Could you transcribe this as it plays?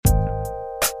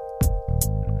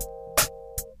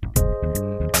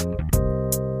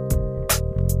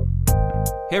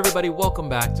Hey everybody, welcome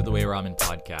back to the Way Ramen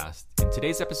podcast. In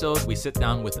today's episode, we sit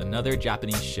down with another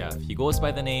Japanese chef. He goes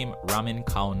by the name Ramen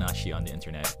Kaonashi on the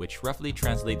internet, which roughly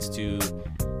translates to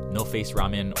no face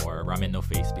ramen or ramen no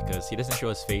face because he doesn't show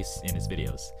his face in his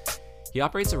videos. He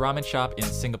operates a ramen shop in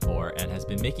Singapore and has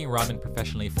been making ramen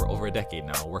professionally for over a decade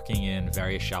now, working in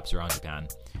various shops around Japan.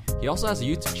 He also has a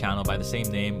YouTube channel by the same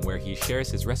name where he shares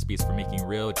his recipes for making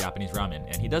real Japanese ramen,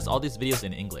 and he does all these videos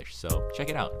in English, so check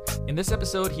it out. In this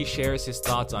episode, he shares his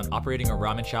thoughts on operating a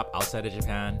ramen shop outside of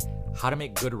Japan, how to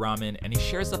make good ramen, and he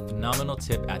shares a phenomenal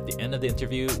tip at the end of the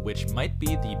interview, which might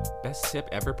be the best tip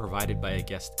ever provided by a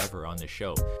guest ever on this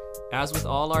show. As with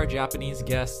all our Japanese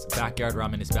guests, Backyard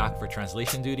Ramen is back for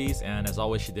translation duties, and as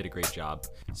always, she did a great job.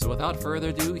 So without further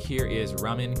ado, here is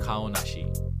Ramen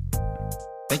Kaonashi.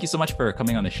 Thank you so much for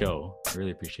coming on the show. I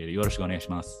really appreciate it. Yoroshiku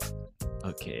onegaishimasu.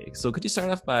 Okay, so could you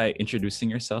start off by introducing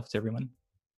yourself to everyone?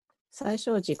 最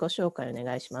初自己紹介お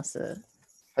願いします。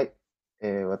はい、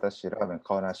私、ラーメン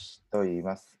顔なしと言い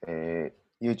ます、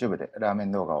YouTube でラーメ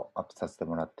ン動画をアップさせて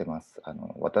もらってます。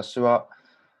私は、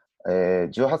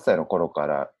18歳の頃か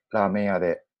らラーメン屋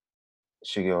で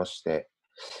修行して、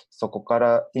そこか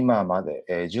ら今まで、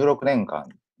16年間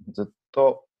ずっ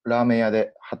とラーメン屋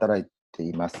で働いて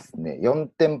いますね。4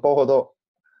店舗ほど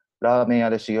ラーメン屋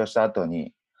で修行した後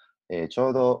に、ちょ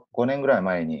うど5年ぐらい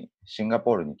前にシンガ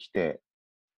ポールに来て、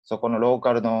そこのロー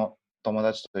カルの友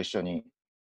達と一緒に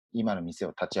今の店を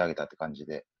立ち上げたって感じ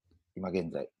で、今現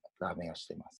在ラーメン屋し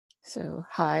ています。So,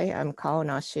 hi, I'm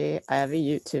Kaonashi. I have a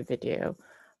YouTube video.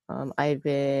 I've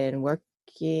been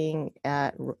working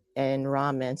in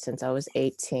ramen since I was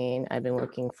 18. I've been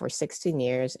working for 16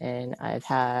 years, and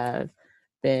have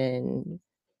been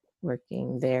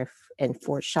working there in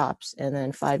 4 shops. And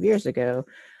then 5 years ago,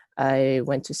 I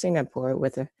went to Singapore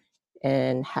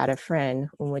and had a friend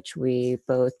in which we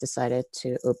both decided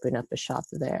to open up a shop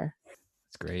there.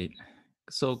 That's great.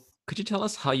 So could you tell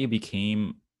us how you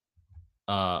became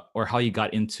or how you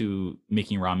got into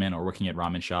making ramen or working at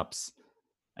ramen shops?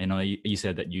 I know you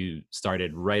said that you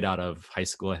started right out of high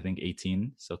school, I think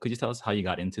 18. So could you tell us how you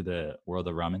got into the world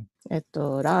of ramen? ラ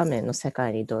ーメンの世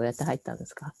界にどうやって入ったんで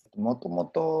すか？もとも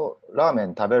とラーメ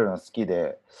ン食べるの好き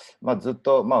で、ずっ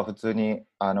と普通に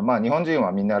日本人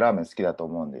はみんなラーメン好きだと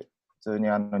思うんで、普通に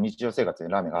日常生活に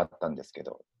ラーメンがあったんですけ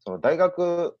ど、その大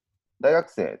学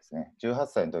生ですね、18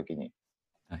歳の時に、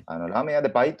ラーメン屋で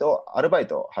アルバイ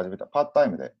トを始めた、パートタイ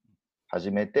ムで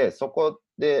始めて、そこ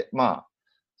でど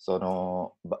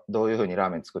ういうふうにラー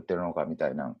メン作ってるのかみた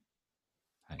いな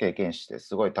経験して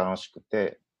すごい楽しく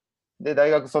て、で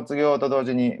大学卒業と同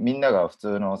時にみんなが普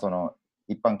通の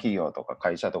一般企業とか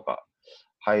会社とか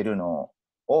入るの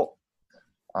を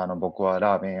僕は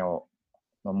ラーメン屋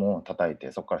の門を叩い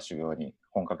て、そこから修行に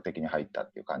本格的に入った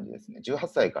っていう感じですね。18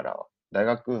歳から大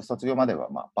学卒業までは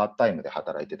パートタイムで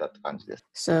働いてたって感じです。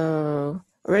So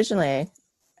originally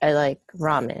I like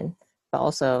ramen, but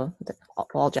also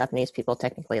all Japanese people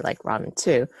technically like ramen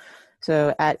too.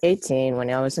 So at 18, when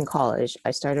I was in college,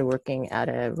 I started working at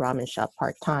a ramen shop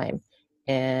part-time.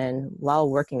 And while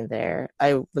working there,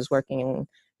 I was working in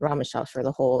ramen shops for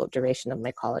the whole duration of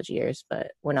my college years.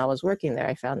 But when I was working there,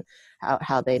 I found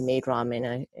how they made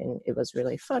ramen, and it was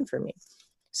really fun for me.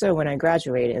 So when I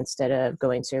graduated, instead of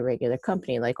going to a regular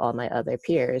company like all my other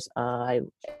peers, I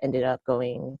ended up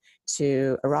going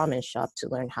to a ramen shop to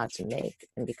learn how to make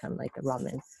and become like a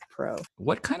ramen pro.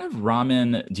 What kind of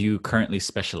ramen do you currently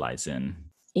specialize in?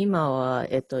 今は、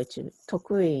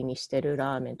得意にしてる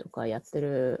ラーメンとかやって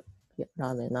る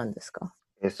ラーメンなんですか？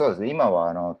そうですね。今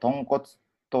は豚骨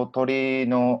と鶏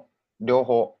の両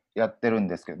方やってるん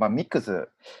ですけど、ミックス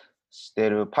して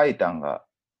るパイタンが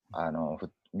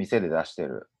店で出して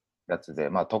るやつで、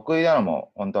得意なの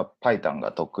も本当はパイタン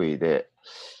が得意で、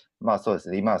そうです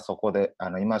ね。今そこで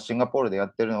今シンガポールでや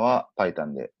ってるのはパイタ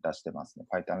ンで出してますね。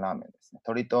パイタンラーメンですね。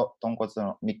鶏と豚骨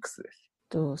のミックスです。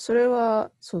それは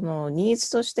ニーズ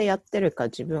としてやってるか、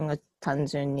自分が単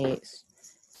純に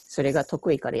それが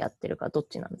得意からやってるか、どっ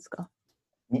ちなんですか？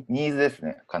ニーズです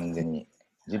ね、完全に。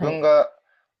自分が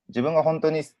本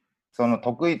当に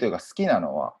得意というか好きな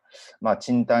のは、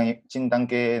チンタン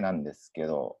系なんですけ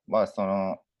ど、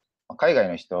海外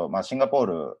の人、シンガポー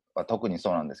ルは特にそ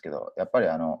うなんですけど、やっぱり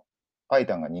パイ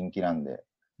タンが人気なんで、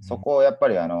そこをやっぱ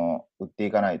り売って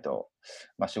いかないと、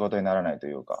仕事にならないと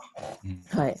いうか。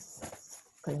はい。わ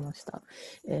かりました。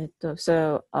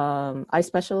So, I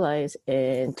specialize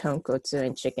in tonkotsu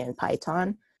and chicken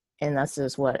python, and that's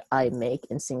just what I make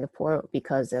in Singapore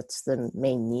because that's the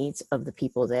main needs of the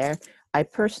people there. I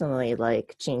personally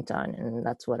like chintan, and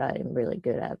that's what I'm really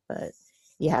good at, but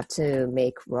you have to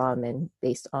make ramen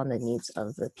based on the needs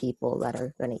of the people that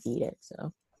are going to eat it.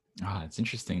 So It's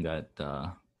interesting that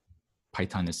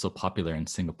Paitan is so popular in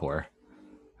Singapore.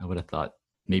 I would have thought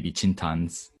maybe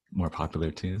Chintan's more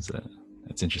popular too. So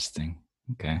that's interesting.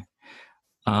 Okay.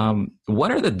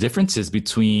 What are the differences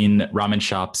between ramen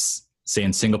shops, say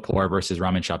in Singapore versus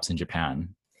ramen shops in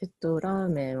Japan? ラー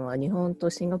メンは日本と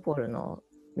シンガポールの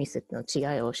店の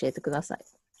違いを教えてください。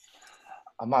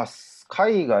まあ、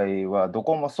海外はど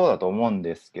こもそうだと思うん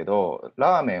ですけど、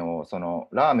ラーメンを、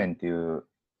ラーメンっていう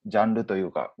ジャンルとい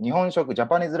うか、日本食、ジャ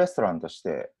パニーズレストランとし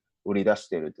て売り出し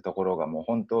ているってところが、もう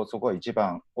本当、そこが一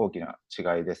番大きな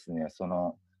違いですね。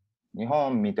日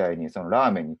本みたいにラ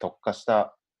ーメンに特化し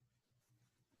た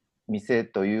店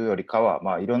というよりかは、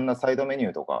まあ、いろんなサイドメニュ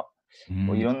ーとか、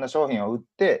いろんな商品を売っ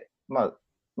て、ま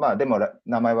あでも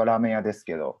名前はラーメン屋です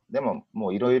けど、でもも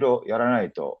ういろいろやらな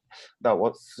いと、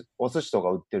お寿司とか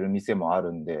売ってる店もあ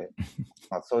るんで、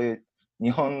まあ、そういう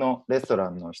日本のレストラ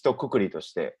ンの一括りと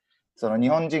して、日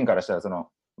本人からしたら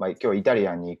まあ、今日イタリ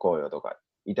アンに行こうよとか、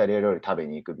イタリア料理食べ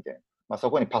に行くみたいな、まあ、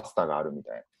そこにパスタがあるみ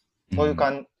たいな、そういう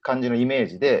感じのイメー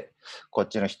ジで、こっ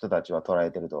ちの人たちは捉え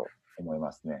てると思い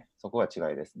ますね。そこが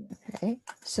違いですね。Okay.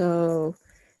 So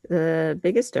the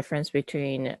biggest difference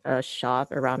between a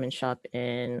shop, a ramen shop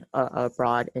in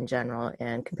abroad in general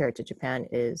and compared to Japan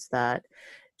is that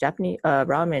Japanese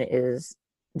ramen is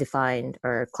defined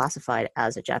or classified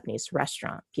as a Japanese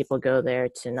restaurant. People go there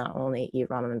to not only eat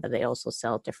ramen, but they also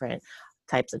sell different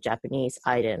types of Japanese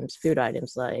items, food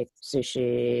items like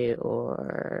sushi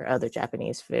or other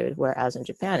Japanese food, whereas in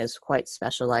Japan it's quite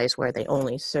specialized where they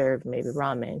only serve maybe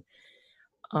ramen.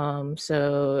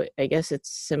 So I guess it's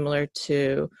similar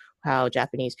to how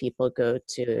Japanese people go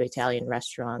to Italian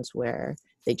restaurants where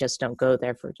they just don't go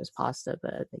there for just pasta,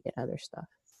 but they get other stuff.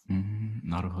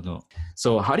 なるほど.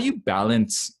 So how do you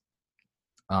balance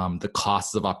the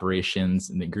costs of operations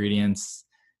and the ingredients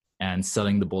and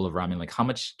selling the bowl of ramen? Like how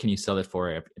much can you sell it for?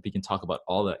 If you can talk about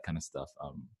all that kind of stuff,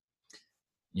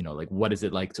 like what is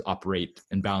it like to operate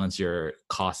and balance your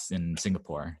costs in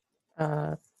Singapore?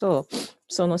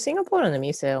 そのシンガポールの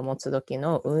店を持つ時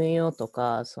の運用と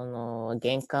か、その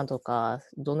原価とか、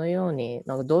どのように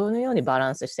バ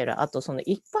ランスしてる、あとその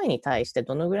一杯に対して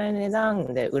どのぐらいの値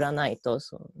段で売らないと、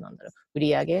売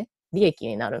上利益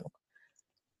になるの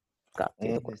かって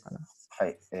いうところかな。は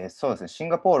い、そうですね。シン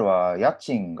ガポールは家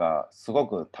賃がすご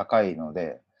く高いの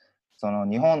で、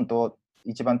日本と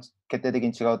一番決定的に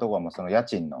違うところはその家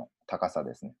賃の高さ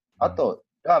ですね。あと、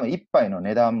ラーメン一杯の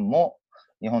値段も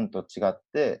日本と違っ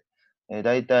て、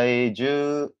だいたい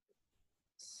13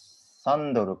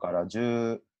ドルから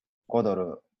15ド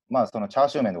ル、まあそのチャー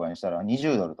シュー麺とかにしたら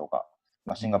20ドルとか、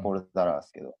まあシンガポールダラーで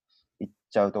すけど、行っ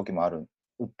ちゃう時もある。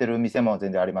売ってる店も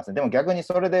全然ありますね。でも逆に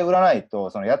それで売らない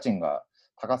と、その家賃が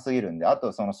高すぎるんで、あ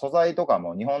とその素材とか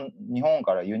も日本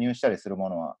から輸入したりするも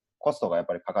のはコストがやっ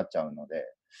ぱりかかっちゃうので、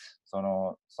そ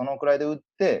のくらいで売っ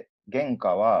て、原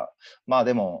価は、まあ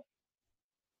でも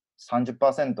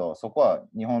30%、そこは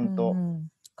日本と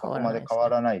そこまで変わ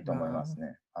らないと思います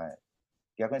ね。はい。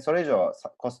逆にそれ以上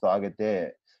コスト上げ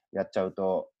てやっちゃう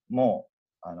と、も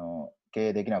う経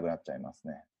営できなくなっちゃいます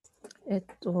ね。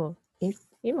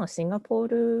今シンガポー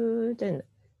ルで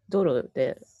ドル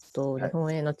で日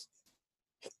本円の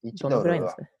どのぐらいで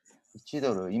すか？1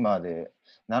ドル今で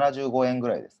75円ぐ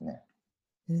らいですね。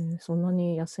そんな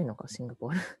に安いのか、シンガポ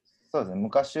ール。そうですね。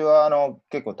昔は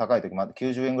結構高い時もあって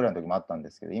90円ぐらいの時もあったんで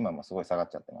すけど、今もすごい下がっ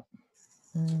ちゃってま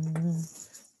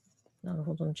す。なる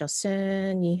ほど。じゃあ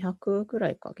1200ぐ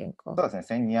らいか、原価。そうで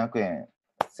すね。1200円。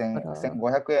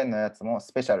1500円のやつも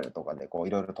スペシャルとかでいろい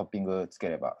ろトッピングつけ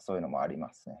ればそういうのもあり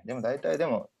ますね。でも大体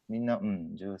みんな、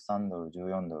13ドル、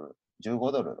14ドル、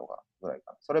15ドルとかぐらい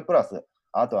かな。それプラス、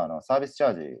あとサービスチ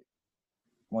ャージ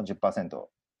も 10%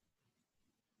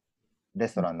 レ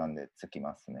ストランなんでつき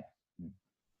ますね。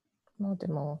まあで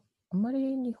も、あんま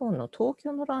り日本の東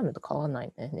京のラーメンと変わらな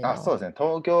いね。そうですね。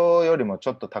東京よりもち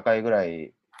ょっと高いぐら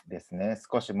いですね。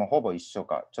少しもうほぼ一緒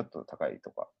か、ちょっと高いと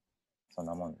か。そん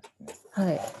なもんですね。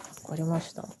はい、わかりま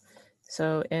した。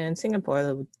So in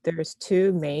Singapore, there's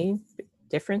two main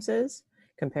differences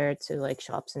compared to like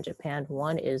shops in Japan.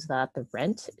 One is that the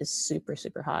rent is super,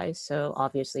 super high. So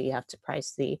obviously you have to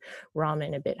price the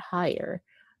ramen a bit higher.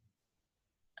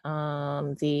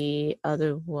 The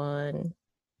other one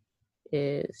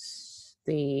is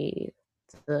the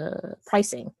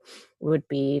pricing would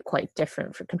be quite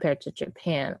different compared to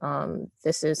Japan.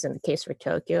 This isn't the case for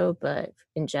Tokyo, but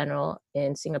in general,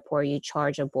 in Singapore, you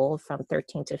charge a bowl from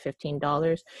 $13 to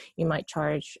 $15. You might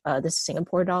charge, this is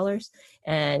Singapore dollars,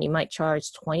 and you might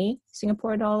charge 20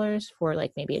 Singapore dollars for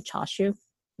like maybe a chashu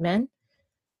men.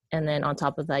 And then on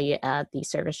top of that, you add the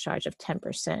service charge of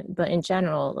 10%. But in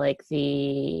general, like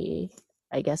the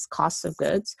I guess, costs of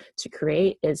goods to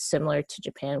create is similar to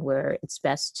Japan, where it's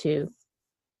best to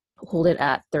hold it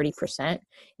at 30%.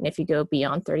 And if you go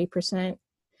beyond 30%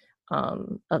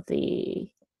 of the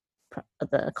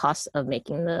cost of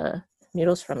making the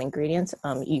noodles from ingredients,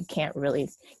 you can't really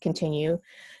continue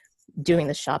doing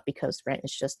the shop because rent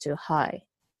is just too high.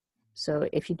 So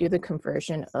if you do the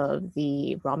conversion of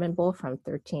the ramen bowl from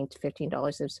 $13 to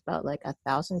 $15, it's about like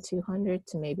 1,200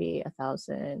 to maybe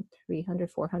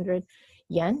 1,300, 400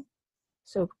 yen.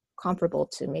 So comparable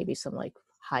to maybe some like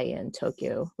high-end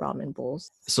Tokyo ramen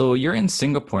bowls. So you're in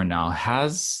Singapore now.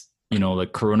 Has,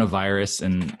 like coronavirus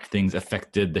and things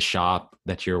affected the shop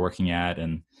that you're working at,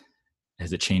 and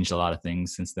has it changed a lot of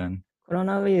things since then? コロ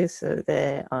ナウイルス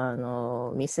で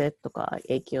店とか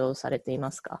影響されてい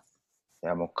ますか？い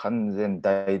や、もう完全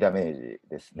大ダメージ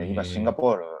ですね。今、シンガ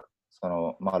ポール、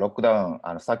ロックダウン、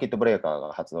サーキットブレーカー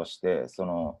が発動して、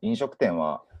飲食店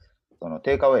は、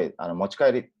テイクアウェイ、持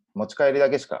ち帰りだ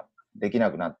けしかでき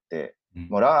なくなって、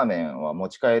もうラーメンは持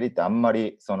ち帰りってあんま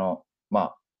り、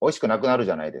美味しくなくなる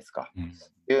じゃないですか。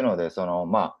っていうので、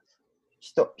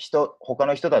他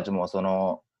の人たち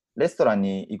も、レストラン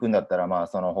に行くんだったら、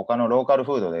他のローカル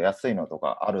フードで安いのと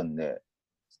かあるんで、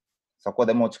そこ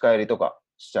で持ち帰りとか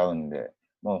しちゃうんで、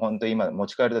もう本当今持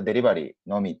ち帰りとデリバリー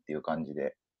のみっていう感じ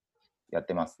でやっ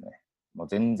てますね。もう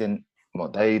全然、も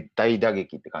う大打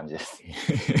撃って感じです。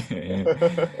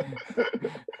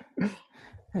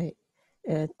はい。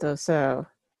So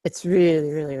it's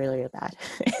really, really, really bad.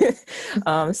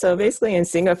 So basically in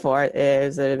Singapore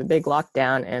is a big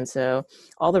lockdown, and so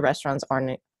all the restaurants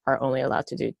are only allowed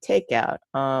to do takeout,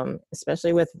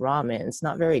 especially with ramen. It's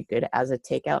not very good as a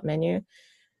takeout menu,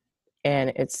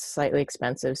 and it's slightly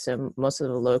expensive. So most of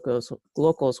the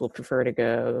locals will prefer to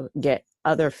go get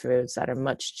other foods that are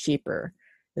much cheaper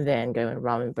than going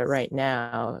ramen. But right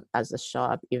now, as a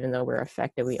shop, even though we're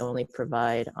affected, we only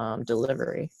provide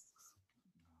delivery.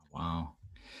 Wow.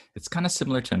 It's kind of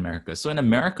similar to America. So in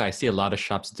America, I see a lot of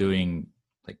shops doing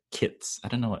like kits. I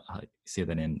don't know how you say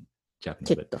that in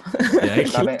Japanese. But yeah,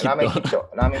 ラーメ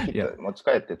ンキット持ち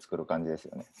帰って作る感じです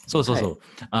よね。そう。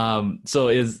So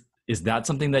is that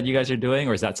something that you guys are doing,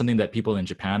 or is that something that people in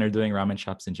Japan are doing? Ramen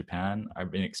shops in Japan are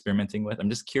been experimenting with. I'm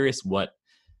just curious what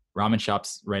ramen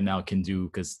shops right now can do,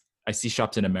 because I see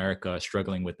shops in America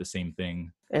struggling with the same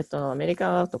thing. アメリ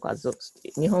カとか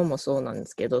日本もそうなんで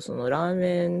すけど、そのラー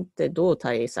メンってどう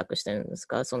対策してるんです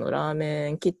か？そのラー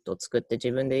メンキットを作って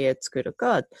自分で家作る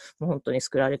か、もう本当に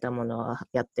作られたものは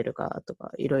やってるかと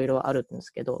かいろいろあるんです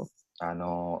けど。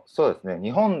そうですね。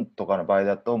日本とかの場合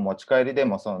だと持ち帰りで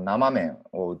もその生麺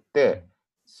を売って、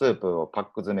スープをパッ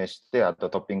ク詰めして、あと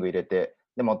トッピング入れて、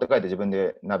で持って帰って自分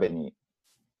で鍋に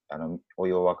お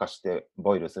湯を沸かして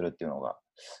ボイルするっていうのが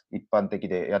一般的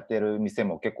でやってる店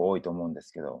も結構多いと思うんで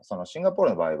すけど、そのシンガポー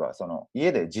ルの場合は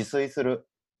家で自炊する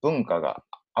文化が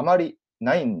あまり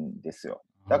ないんですよ。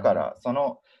だからそ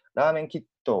のラーメンキッ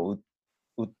トを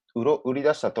売り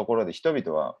出したところで人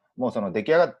々はもうその出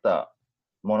来上がった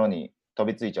ものに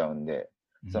飛びついちゃうんで、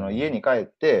その家に帰っ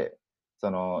て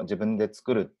自分で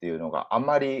作るっていうのがあ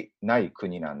まりない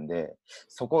国なんで、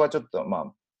そこがちょっと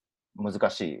難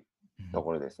しいと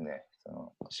ころですね。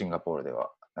シンガポールで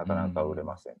はなかなか売れ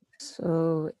ません。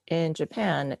So in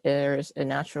Japan, there's a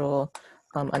natural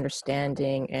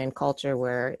understanding and culture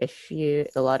where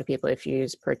a lot of people, if you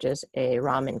purchase a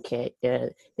ramen kit,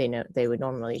 they would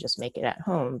normally just make it at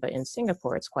home. But in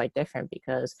Singapore, it's quite different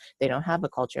because they don't have a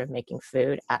culture of making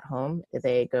food at home.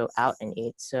 They go out and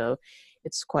eat. So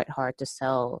it's quite hard to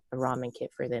sell a ramen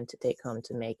kit for them to take home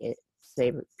to make it.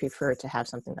 They prefer to have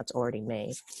something that's already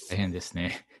made. 大変です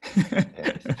ね。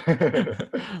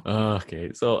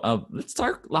Okay, so let's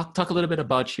talk a little bit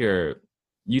about your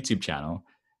YouTube channel.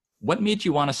 What made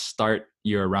you want to start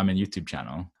your ramen YouTube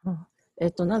channel?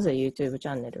 なぜ YouTube チ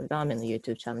ャンネル、ラーメンの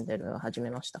YouTube チャンネルを始め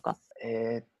ましたか？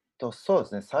そうで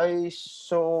すね。最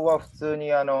初は普通に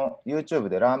YouTube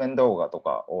でラーメン動画と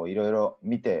かをいろいろ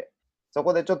見て、そ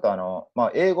こでちょっと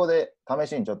英語で試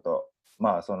しにちょっと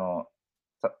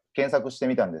検索して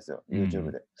みたんですよ、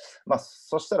YouTube で。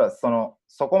そしたら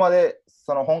そこまで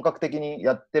本格的に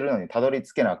やってるのにたどり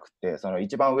着けなくて、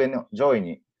一番上の上位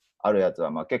にあるやつ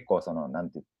は結構なん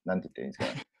て言っていいんですか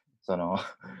ね。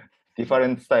ディファレ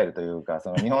ントスタイルというか、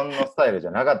日本のスタイルじ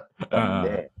ゃなかったん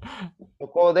で、そ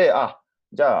こで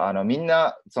じゃあみん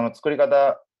な作り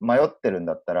方迷ってるん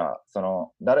だったら、日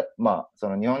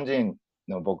本人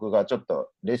の僕がちょっと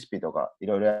レシピとかい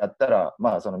ろいろやったら、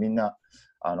みんな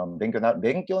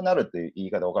勉強になるっていう言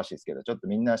い方おかしいですけど、ちょっと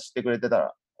みんな知ってくれてた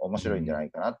ら面白いんじゃない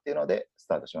かなっていうのでス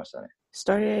タートしましたね。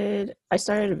I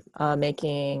started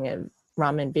making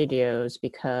ramen videos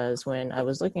because when I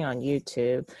was looking on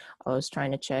YouTube, I was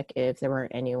trying to check if there were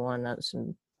anyone that was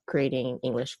creating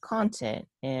English content,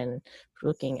 and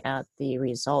looking at the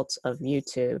results of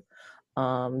YouTube,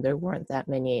 there weren't that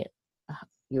many,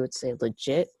 you would say,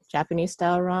 legit Japanese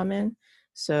style ramen.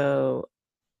 So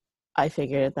I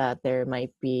figured that there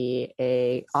might be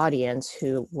a audience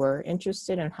who were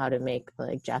interested in how to make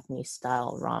like Japanese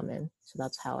style ramen. So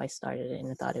that's how I started it,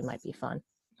 and I thought it might be fun.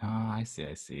 Oh, I see.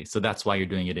 I see. So that's why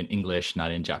you're doing it in English,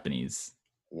 not in Japanese.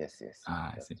 Yes, yes.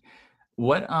 Ah, I see.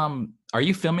 What are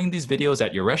you filming these videos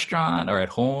at your restaurant or at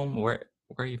home? Where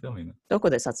are you filming them? どこ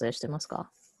で撮影してますか？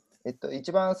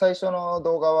一番最初の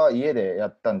動画は家でや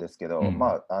ったんですけど、うん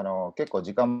まあ、結構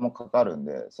時間もかかるん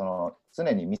で、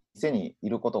常に店にい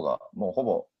ることが、もうほ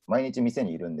ぼ毎日店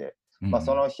にいるんで、まあ、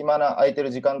その暇な空いて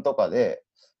る時間とかで、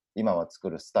今は作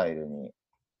るスタイルに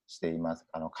しています。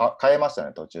変えました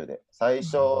ね、途中で。最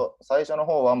初の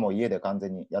方はもう家で完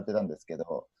全にやってたんですけ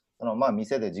ど、まあ、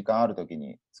店で時間あるとき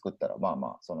に作ったら、まあま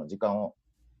あ、その時間を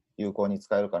有効に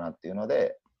使えるかなっていうの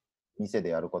で、店で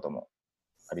やることも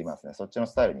ありますね。そっちの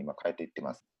スタイルに今変えていって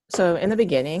ます。So in the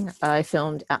beginning, I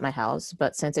filmed at my house,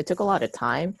 but since it took a lot of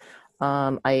time,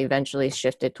 I eventually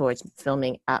shifted towards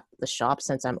filming at the shop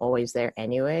since I'm always there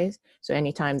anyways. So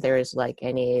anytime there's like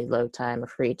any low time or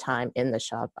free time in the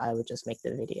shop, I would just make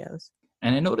the videos.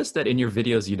 And I noticed that in your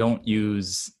videos, you don't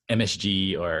use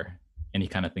MSG or any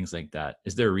kind of things like that.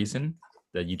 Is there a reason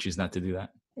that you choose not to do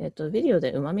that? ビデオ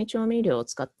で旨味調味料を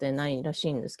使ってないらし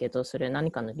いんですけど、それ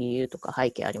何かの理由とか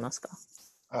背景ありますか？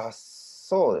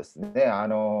そうですね。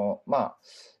まあ、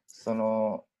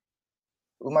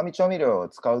うまみ調味料を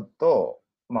使うと、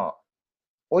まあ、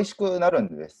美味しくなる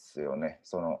んですよね。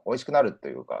美味しくなると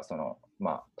いうか、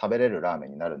まあ、食べれるラーメ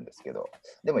ンになるんですけど、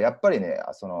でもやっぱりね、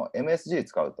MSG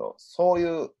使うと、そう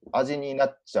いう味にな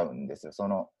っちゃうんですよ。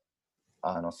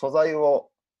素材を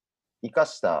生か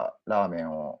したラーメ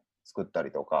ンを作った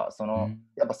りとか、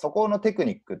やっぱそこのテク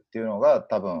ニックっていうのが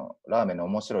多分ラーメンの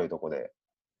面白いとこで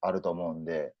あると思うん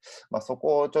で、まあ、そ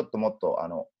こをちょっともっと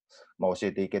まあ、教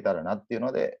えていけたらなっていう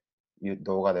ので、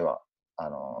動画では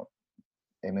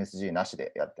MSG なし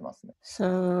でやってますね。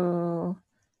So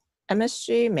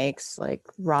MSG makes like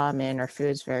ramen or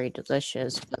foods very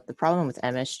delicious, but the problem with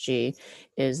MSG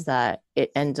is that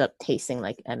it ends up tasting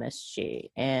like MSG.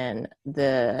 And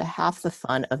half the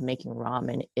fun of making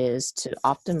ramen is to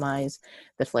optimize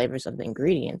the flavors of the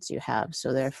ingredients you have.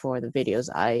 So therefore, the videos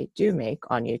I do make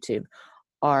on YouTube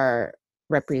are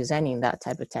representing that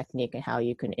type of technique and how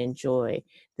you can enjoy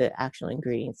the actual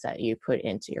ingredients that you put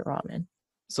into your ramen.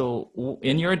 So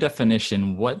in your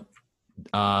definition, what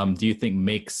do you think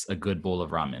makes a good bowl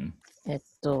of ramen?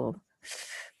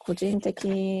 個人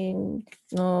的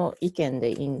の意見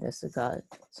でいいんですが、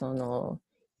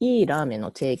いいラーメン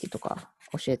の定義とか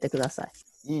教えてくださ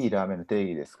い。いいラーメンの定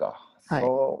義ですか。はい、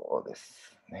そうで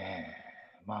すね。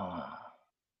ま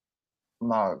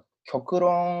あ、極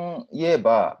論言え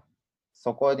ば、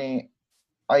そこに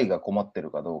愛がこもってる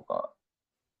かどうか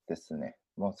ですね。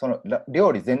もう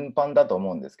料理全般だと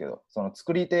思うんですけど、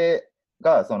作り手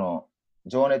が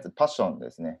情熱、パッションで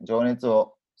すね。情熱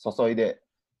を注いで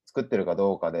作ってるか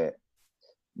どうかで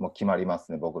もう決まりま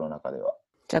すね、僕の中では。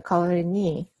じゃあ代わり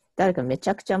に、誰かめち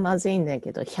ゃくちゃまずいんだ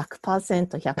けど、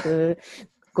100%、150、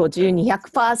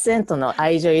200% の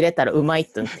愛情入れたらうまいっ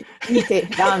て言って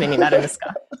ラーメンになるんです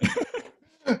か？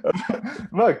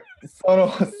まあ、いや、そ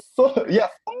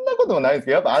んなこともないんです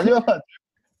けど、やっぱ味は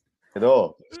け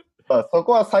ど、まあ、そ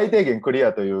こは最低限クリ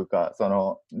アというか、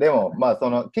でも、ま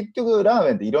あ、結局、ラー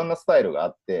メンっていろんなスタイルがあ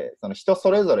って、人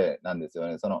それぞれなんですよ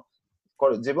ね。こ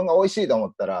れ、自分が美味しいと思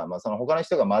ったら、まあ、他の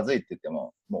人がまずいって言って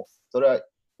も、もう、それは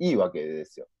いいわけで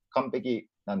すよ。完璧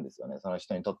なんですよね、その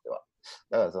人にとっては。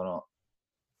だから、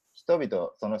人々、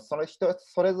その人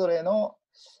それぞれの、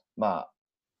まあ、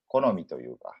好みとい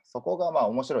うか、そこがまあ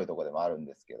面白いところでもあるん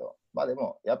ですけど、まあで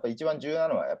も、やっぱ一番重要な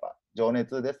のはやっぱ情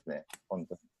熱ですね。本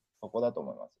当に。そこだと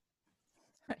思います。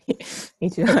はい。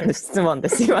一番の質問で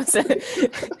すいません。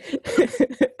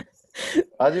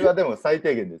味はでも最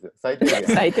低限ですよ。最低限。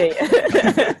最低限。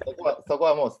そこ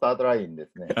はもうスタートラインで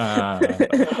すね。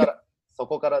そ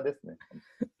こからですね。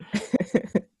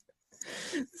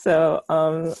So,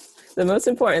 the most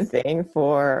important thing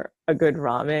for a good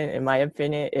ramen, in my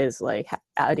opinion, is like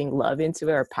adding love into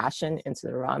it or passion into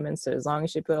the ramen. So as long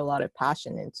as you put a lot of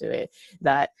passion into it,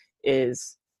 that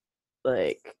is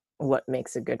like what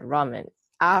makes a good ramen.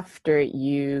 After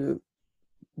you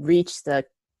reach the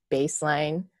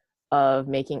baseline of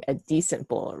making a decent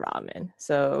bowl of ramen.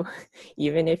 So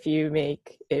even if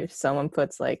someone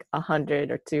puts like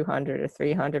 100 or 200 or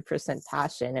 300%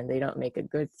 passion and they don't make a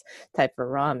good type of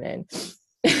ramen,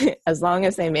 as long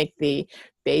as they make the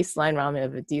baseline ramen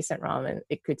of a decent ramen,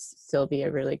 it could still be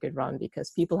a really good ramen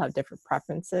because people have different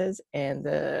preferences. And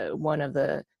one of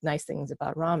the nice things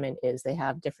about ramen is they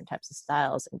have different types of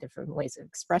styles and different ways of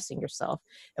expressing yourself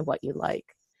and what you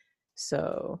like.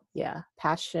 So yeah,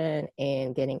 passion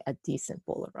and getting a decent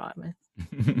bowl of ramen.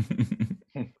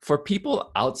 For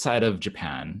people outside of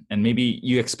Japan, and maybe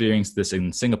you experienced this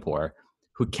in Singapore,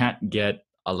 who can't get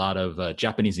a lot of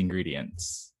Japanese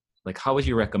ingredients, like how would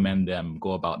you recommend them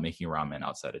go about making ramen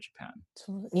outside of Japan?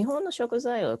 そう日本の食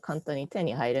材を簡単に手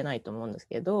に入れないと思うんです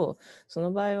けど、そ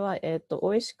の場合は、美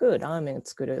味しくラーメンを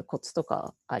作るコツと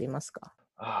かありますか？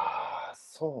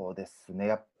そうですね。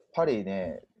やっぱり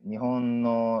ね、日本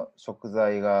の食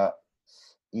材が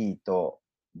いいと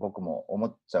僕も思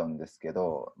っちゃうんですけ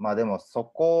ど、まあでもそ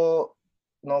こ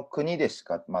の国でし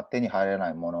か、手に入らな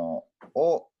いもの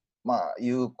を、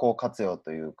有効活用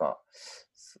というか、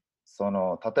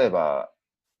例えば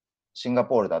シンガ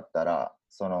ポールだったら、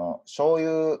醤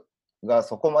油が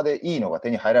そこまでいいのが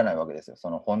手に入らないわけですよ。そ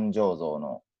の本醸造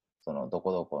の、ど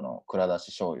こどこの蔵出し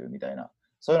醤油みたいな。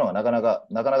そういうのがなかなか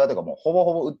というかもうほぼ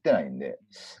ほぼ売ってないんで、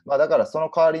だからその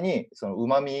代わりに、その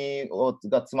旨味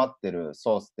が詰まってる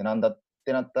ソースってなんだっ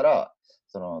てなったら、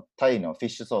タイのフィッ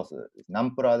シュソース、ナ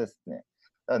ンプラーですね。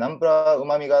だからナンプラー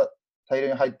旨味が大量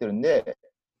に入ってるんで、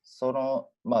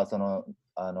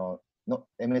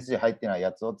MSG 入ってない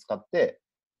やつを使って、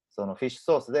そのフィッシュ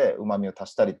ソースで旨味を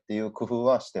足したりっていう工夫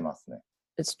はしてますね。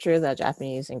It's true that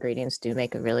Japanese ingredients do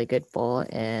make a really good bowl,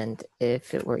 and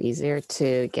if it were easier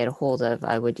to get a hold of,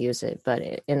 I would use it. But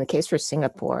in the case for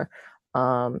Singapore,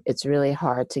 it's really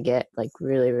hard to get like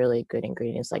really, really good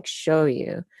ingredients like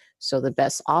shoyu. So the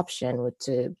best option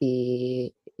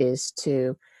is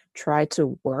to try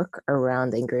to work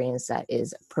around the ingredients that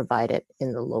is provided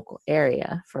in the local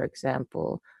area. For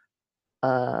example,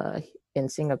 in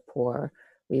Singapore,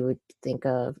 we would think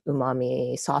of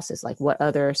umami sauces, like what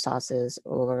other sauces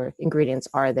or ingredients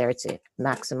are there to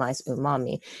maximize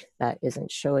umami that isn't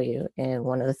shoyu. And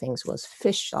one of the things was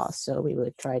fish sauce. So we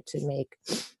would try to make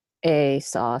a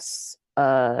sauce,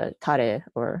 tare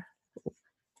or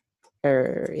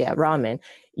ramen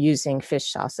using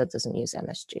fish sauce that doesn't use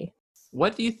MSG.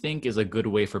 What do you think is a good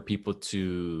way for people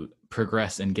to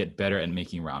progress and get better at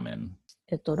making ramen?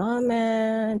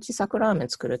 自作ラーメン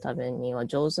作るためには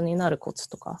上手になるコツ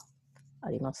とかあ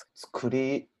りますか？作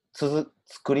り続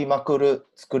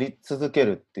け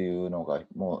るっていうのが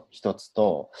もう一つ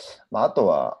と、あと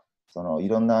はい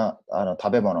ろんな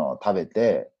食べ物を食べ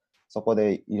て、そこ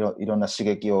でいろんな刺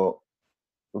激を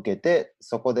受けて、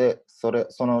そ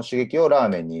の刺激をラー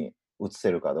メンに移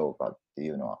せるかどうかってい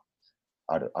うのは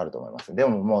あると思います。で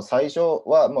ももう最初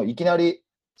はもういきなり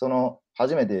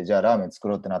初めてじゃあラーメン作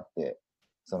ろうってなって、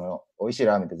美味しい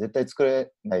ラーメンって絶対作れ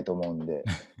ないと思うんで、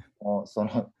もう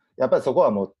やっぱりそこ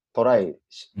はもうトライ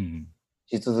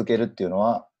し続けるっていうの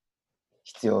は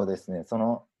必要ですね。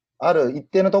ある一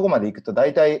定のところまで行くと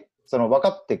大体分か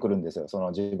ってくるんですよ。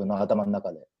自分の頭の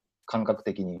中で感覚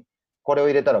的にこれを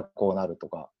入れたらこうなると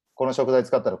か、この食材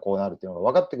使ったらこうなるっていうの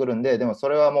が分かってくるんで、でもそ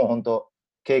れはもう本当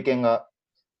経験は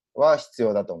必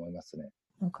要だと思いますね。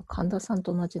なんか神田さん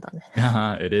と同じだね。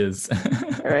It is.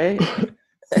 Right?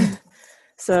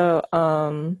 So,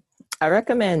 I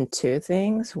recommend two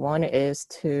things. One is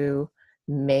to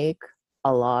make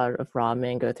a lot of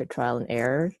ramen, go through trial and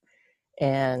error,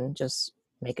 and just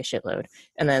make a shitload.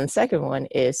 And then the second one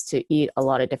is to eat a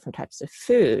lot of different types of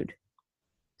food.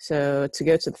 So to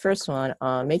go to the first one,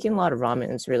 making a lot of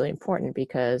ramen is really important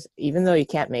because even though you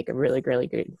can't make a really, really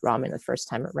good ramen the first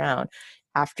time around,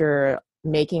 after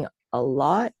making a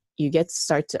lot, you get to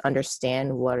start to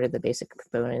understand what are the basic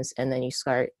components, and then you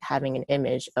start having an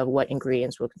image of what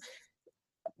ingredients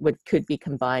could be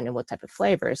combined and what type of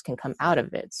flavors can come out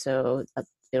of it. So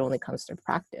it only comes through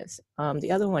practice.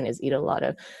 The other one is eat a lot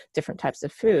of different types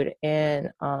of food.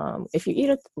 And if you eat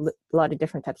a lot of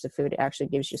different types of food, it actually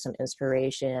gives you some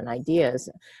inspiration and ideas.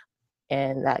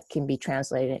 And that can be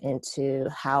translated into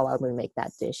how I would make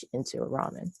that dish into a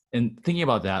ramen. And thinking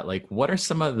about that, like what are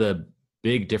some of the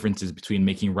big differences between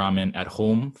making ramen at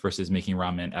home versus making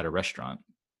ramen at a restaurant?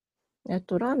 ラ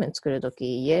ーメン作ると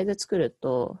き、家で作る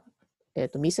と、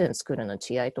店で作るの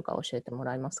違いとか教えても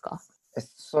らえますか？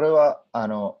それは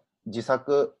自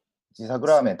作ラ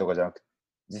ーメンとかじゃなくて、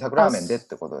自作ラーメンでっ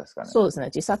てことですかね。そうですね。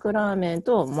自作ラーメン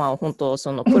と、本当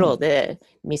プロで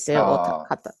店を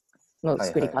の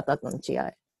作り方との違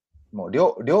い。もう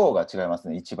量が違います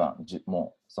ね、一番。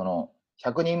もう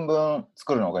100人分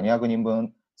作るのか200人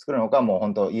分作るのか、もう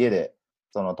本当家で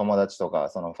友達とか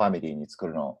ファミリーに作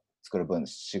る分、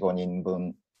4、5人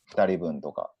分、2人分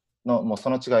とかの、もうそ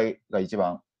の違いが一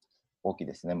番大きい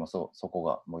ですね。もうそこ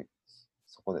が、もう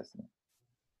そこですね。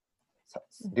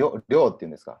量っていう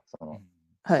んですか、その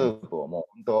スープをもう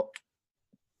本当、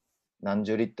何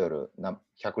十リットル、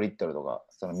100リットルとか、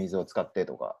その水を使って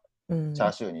とか、チャ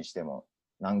ーシューにしても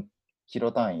何キ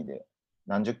ロ単位で、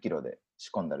何十キロで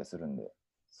仕込んだりするんで、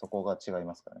そこが違い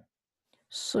ますかね。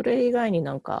それ以外に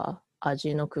なんか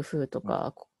味の工夫と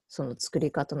か、その作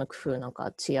り方の工夫なん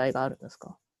か違いがあるんです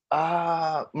か？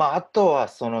あとは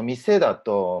その店だ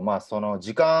と、その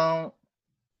時間、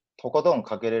とことん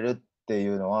かけれるってい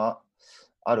うのは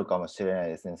あるかもしれない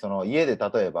ですね。その家で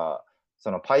例えば、そ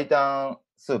のパイタン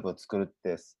スープ作るっ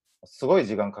てすごい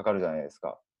時間かかるじゃないです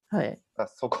か。はい。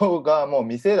そこがもう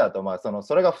店だと、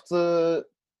それがそ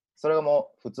れが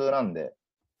もう普通なんで、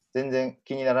全然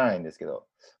気にならないんですけど、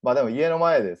でも家の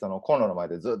前で、そのコンロの前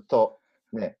でずっと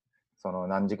ね、その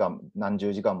何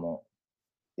十時間も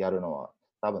やるのは、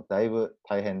多分だいぶ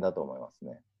大変だと思います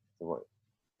ね。すごい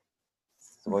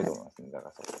と思いますね。だか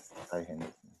ら大変です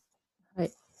ね。は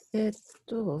い。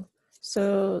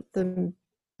So the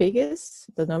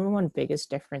number one biggest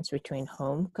difference between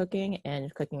home cooking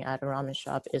and cooking at a ramen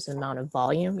shop is the amount of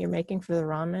volume you're making for the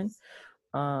ramen.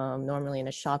 Normally in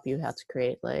a shop, you have to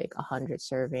create like 100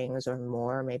 servings or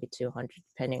more, maybe 200,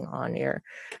 depending on your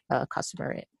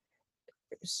customer.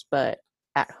 But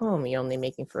at home, you're only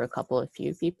making for a couple of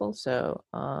few people. So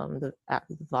the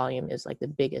volume is like the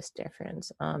biggest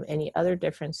difference. Any other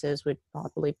differences would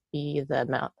probably be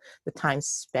the time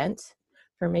spent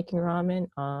for making ramen.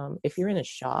 If you're in a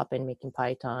shop and making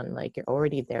Python, like you're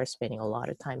already there spending a lot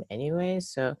of time anyway.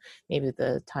 So maybe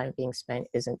the time being spent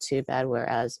isn't too bad.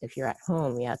 Whereas if you're at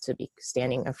home, you have to be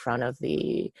standing in front of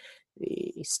the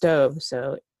stove.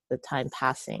 So the time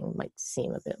passing might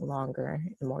seem a bit longer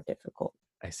and more difficult.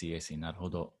 I see. Not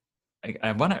hold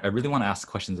I really want to ask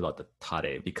questions about the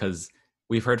tare because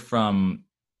we've heard from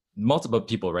multiple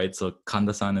people, right? So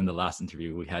Kanda-san in the last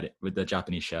interview we had with the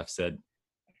Japanese chef said,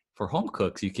 for home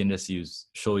cooks, you can just use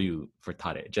shoyu for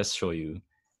tare, just shoyu.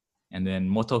 And then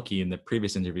Motoki in the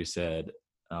previous interview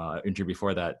interview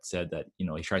before that said that, he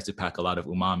tries to pack a lot of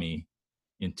umami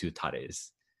into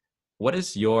tares. What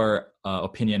is your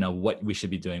opinion of what we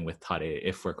should be doing with tare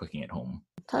if we're cooking at home?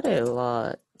 タレ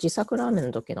は自作ラーメン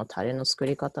の時のタレの作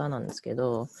り方なんですけ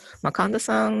ど、神田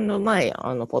さんの前、ポ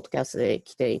ッドキャストで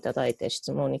来ていただいて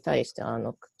質問に対して、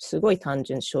すごい単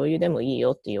純醤油でもいい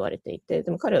よって言われていて、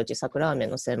でも彼は自作ラーメン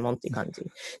の専門っていう感じ。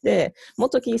で、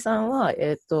元木さんは、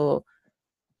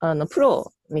プ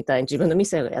ロみたいに自分の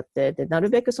店をやって、で、な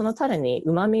るべくそのタレに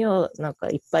旨味をなんか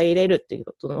いっぱい入れるっていう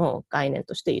ことの概念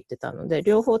として言ってたので、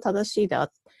両方正しいであ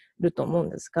ると思うん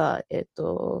ですが、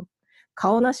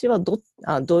顔なしはど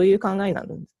ういう考えなん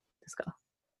ですか？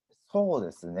そう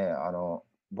ですね。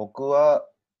僕は、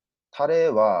タレ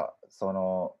は、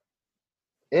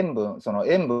塩分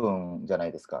じゃな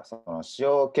いですか。その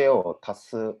塩気を足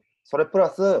す。それプラ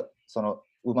ス、その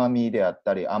旨味であっ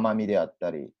たり、甘みであっ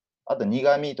たり、あと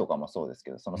苦味とかもそうです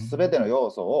けど、その全ての要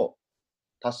素を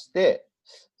足して、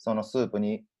そのスープ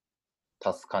に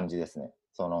足す感じですね。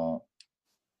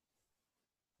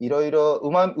いろいろ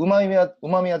うまみ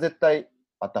は絶対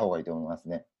あった方がいいと思います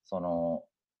ね。その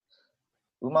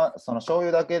醤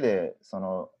油だけでス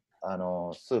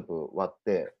ープ割っ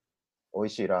て美味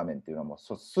しいラーメンっていうのはもう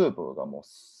スープがもう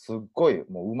すっごい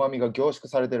もう旨味が凝縮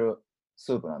されてる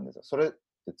スープなんですよ。それって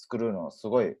作るのはす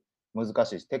ごい難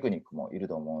しいしテクニックもいる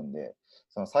と思うんで、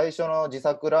その最初の自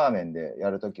作ラーメンで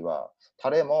やるときはタ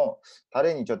レ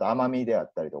にちょっと甘みであ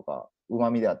ったりとか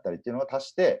旨味であったりっていうのを足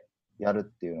してやるっ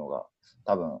ていうのが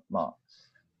多分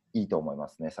いいと思いま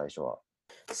すね、最初は。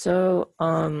So,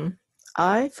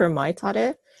 for my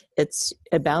tare, it's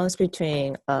a balance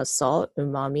between salt,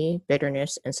 umami,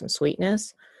 bitterness, and some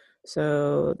sweetness.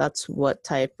 So that's what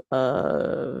type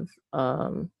of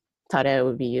tare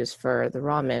would be used for the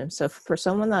ramen. So for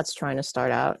someone that's trying to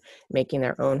start out making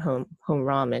their own home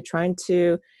ramen, trying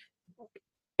to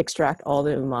extract all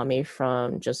the umami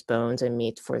from just bones and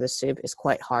meat for the soup is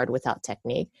quite hard without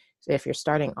technique. So if you're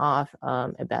starting off,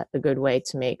 a good way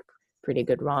to make pretty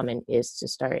good ramen is to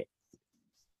start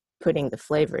putting the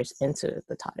flavors into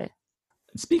the tare.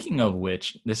 Speaking of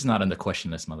which, this is not on the question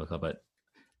list, Madoka, but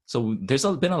so there's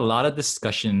been a lot of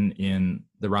discussion in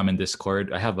the ramen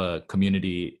Discord. I have a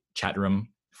community chat room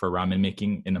for ramen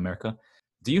making in America.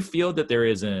 Do you feel that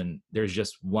there's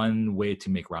just one way to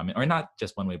make ramen, or not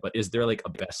just one way, but is there like a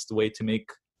best way to make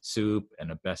soup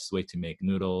and a best way to make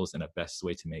noodles and a best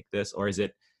way to make this? Or is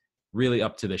it really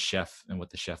up to the chef and what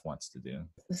the chef wants to do.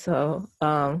 So,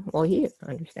 well, he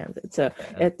understands it. So,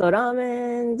 Yeah. ラー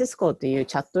メンディスコっていう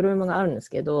チャットルームがあるんです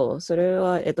けど、それ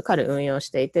は、彼運用し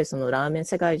ていて、そのラーメン、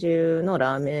世界中の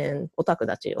ラーメンオタク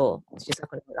たちを、小さ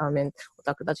くのラーメンオ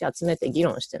タクたち集めて議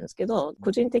論してるんですけど、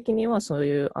個人的にはそう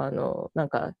いう、なん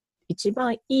か、一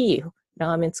番いい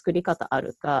ラーメン作り方あ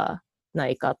るか、な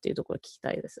いかっていうところ聞き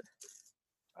たいです。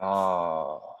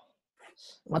あ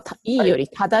まあ、いいより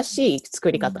正しい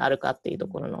作り方あるかっていうと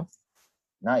ころの。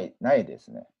ないで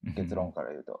すね。結論か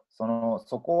ら言うと。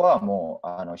そこはも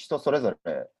う、人それぞ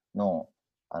れの、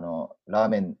ラー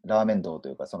メン道と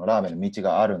いうか、そのラーメンの道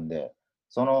があるんで、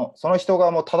その人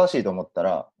がもう正しいと思った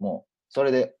ら、もうそ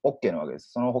れで OK なわけで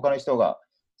す。その他の人が、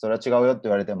それは違うよって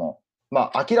言われても、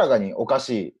まあ明らかにおかし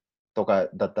いとか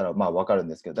だったらまあわかるん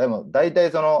ですけど、でも大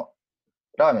体その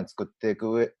ラーメン作ってい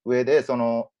く上で、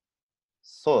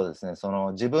そうですね、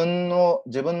自分の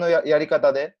やり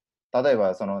方で、例え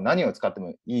ば何を使って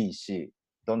もいいし、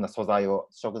どんな食材を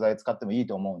使ってもいい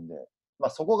と思うんで、まあ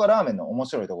そこがラーメンの面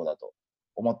白いところだと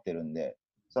思ってるんで、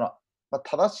まあ、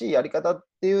正しいやり方っ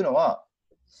ていうのは、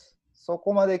そ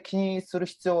こまで気にする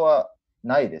必要は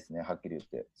ないですね、はっきり言っ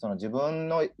て。自分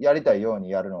のやりたいよう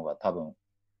にやるのが多分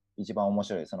一番面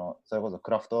白い。それこそク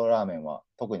ラフトラーメンは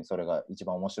特にそれが一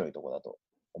番面白いところだと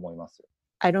思いますよ。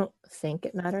I don't think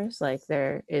it matters. Like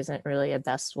there isn't really a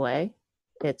best way.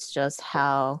 It's just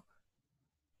how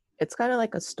it's kind of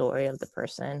like a story of the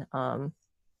person.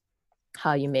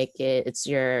 How you make it. It's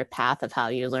your path of how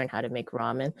you learn how to make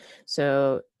ramen.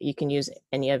 So you can use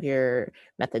any of your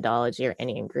methodology or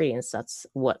any ingredients. That's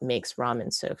what makes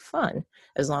ramen so fun.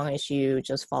 As long as you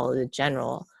just follow the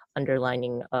general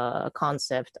underlining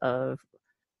concept of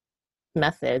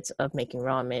methods of making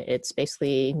ramen, it's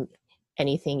basically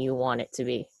anything you want it to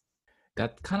be.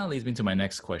 That kind of leads me to my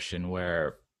next question,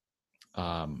 where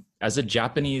as a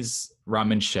Japanese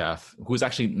ramen chef who's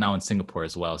actually now in Singapore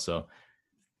as well, so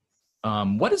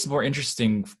what is more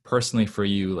interesting personally for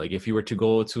you? Like if you were to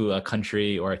go to a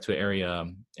country or to an area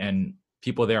and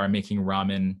people there are making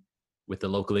ramen with the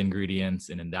local ingredients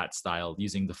and in that style,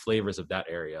 using the flavors of that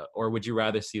area, or would you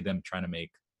rather see them trying to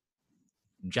make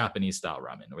Japanese style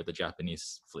ramen or the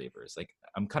Japanese flavors? Like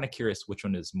I'm kind of curious which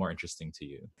one is more interesting to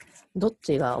you. どっ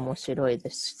ちが面白いで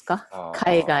すか？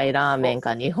海外ラーメン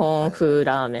か日本風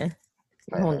ラーメン。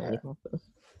日本の日本風。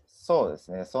そうで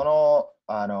すね。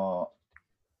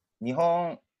日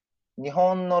本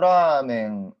のラーメ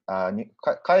ン、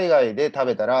海外で食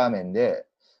べたラーメンで、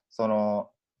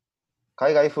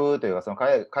海外風というか、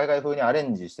海外風にアレ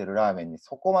ンジしてるラーメンに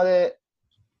そこまで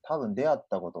多分出会っ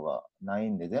たことがな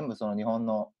いんで、全部日本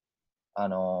のラ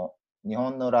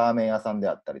ーメン屋さんで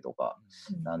あったりとか、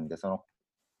なんで、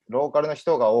ローカルの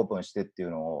人がオープンしてってい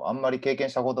うのをあんまり経験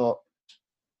したこと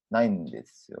ないんで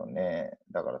すよね。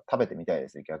だから食べてみたいで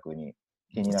すね、逆に。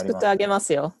気になります。作ってあげま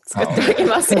すよ。作ってあげ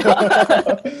ますよ。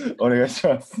お願いし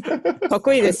ます。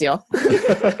得意ですよ。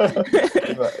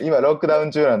今ロックダウ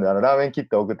ン中なんで、ラーメンキッ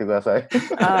ト送ってください。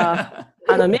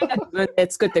麺が自分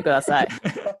で作ってください。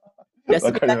レ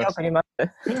シピだけ送ります。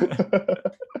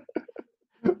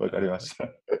わかりました。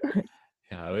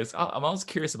Yeah, I'm always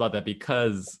curious about that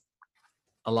because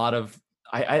a lot of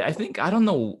I think I don't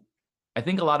know. I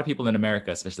think a lot of people in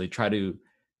America, especially,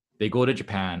 they go to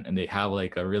Japan and they have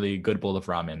like a really good bowl of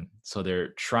ramen. So they're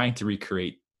trying to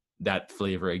recreate that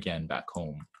flavor again back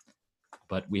home.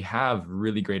 But we have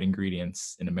really great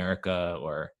ingredients in America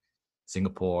or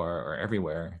Singapore or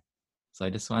everywhere. So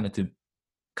I just wanted to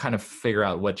kind of figure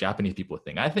out what Japanese people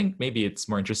think. I think maybe it's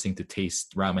more interesting to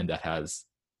taste ramen that has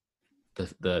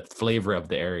the flavor of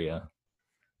the area.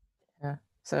 Yeah.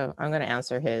 So I'm going to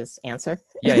answer his answer.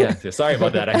 Yeah. Sorry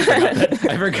about that. I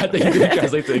forgot that you didn't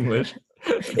translate to English.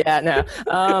 Yeah,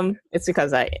 no. It's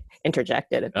because I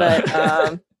interjected it.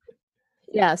 But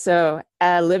yeah, so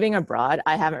living abroad,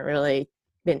 I haven't really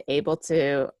been able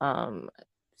to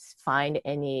find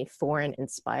any foreign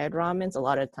inspired ramens. A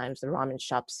lot of times the ramen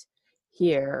shops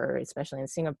here, especially in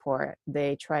Singapore,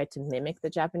 they try to mimic the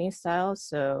Japanese style.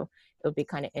 So it'll be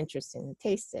kind of interesting to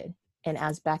taste it. And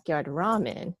as backyard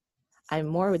ramen, I'm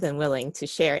more than willing to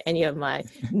share any of my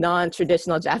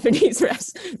non-traditional Japanese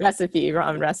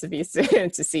ramen recipes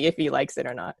to see if he likes it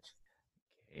or not.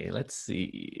 Okay, let's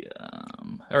see.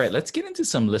 All right, let's get into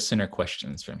some listener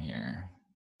questions from here.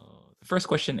 The first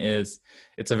question is,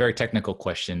 it's a very technical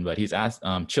question, but he's asked,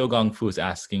 Chilgong Fu is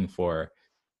asking for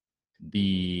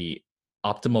the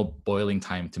optimal boiling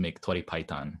time to make tori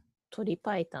paitan. 鶏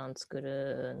白湯作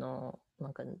るのな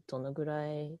んかどのぐら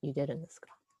い茹でるんです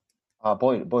か？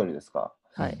ボイルですか？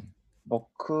はい。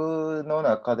僕の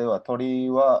中では鶏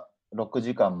は6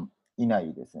時間以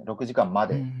内ですね。6時間ま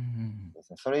でです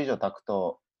ね。それ以上炊く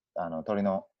と鶏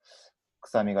の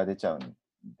臭みが出ちゃうん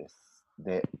です。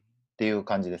で、っていう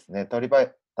感じですね。鶏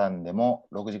白湯でも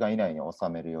6時間以内に収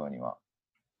めるようには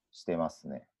してます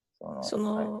ね。そ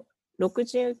はい、の6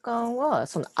時間は、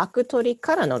そのアク取り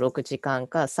からの6時間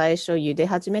か、最初茹で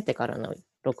始めてからの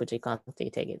6時間ってい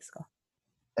う定義ですか？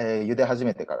茹で始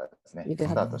めてからですね。茹で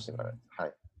スタートしてからです。は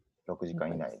い。6時間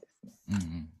以内です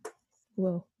ね。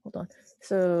Well, hold on.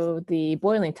 So the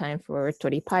boiling time for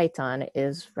tori python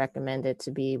is recommended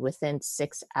to be within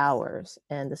 6 hours.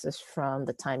 And this is from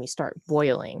the time you start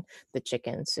boiling the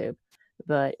chicken soup.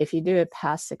 But if you do it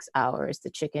past 6 hours,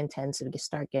 the chicken tends to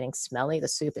start getting smelly. The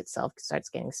soup itself starts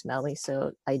getting smelly.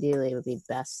 So ideally, it would be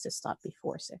best to stop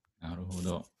before 6. なるほ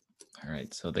ど。All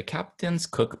right. So the captain's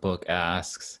cookbook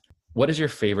asks, what is your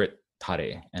favorite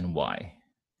tare and why?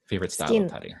 Favorite style of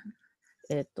tare?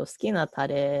 好きなタ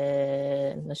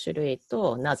レの種類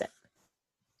となぜ？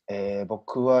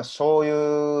僕は醤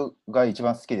油が一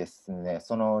番好きですね。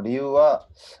その理由は、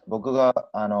僕が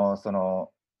小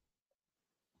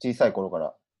さい頃か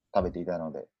ら食べていた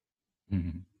ので、っ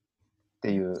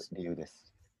ていう理由で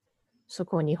す。そ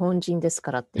こ日本人です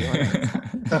からって言わないんで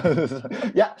すか？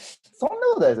いや、そんなこ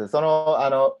とないです。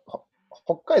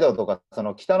北海道とか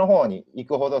北の方に行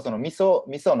くほど味噌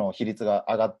の比率が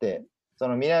上がって、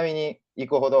南に行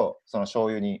くほど醤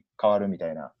油に変わるみた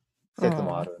いな説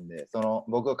もあるんで、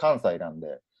僕関西なん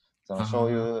で、醤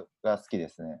油が好きで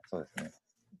すね。そうですね。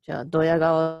じゃあドヤ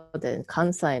顔で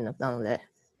関西なので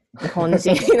日本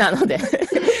人なので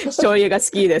醤油が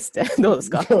好きですってどうです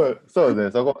か？そうです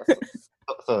ね。そう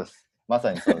です。ま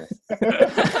さにそうです。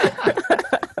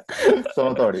そ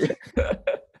の通り。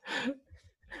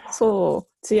そ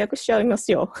う、通訳しちゃいま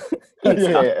すよ。いいで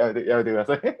すか？いややめてくだ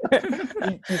さい。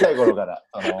小さい頃から。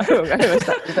わかりまし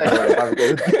た。小さい頃から食べて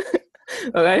る。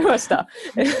わかりました。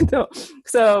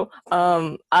So,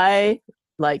 I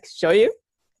like shoyu,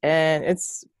 and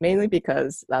it's mainly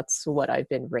because that's what I've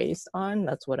been raised on.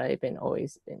 That's what I've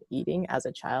always been eating as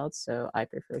a child. So I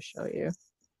prefer shoyu.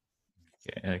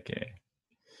 Okay.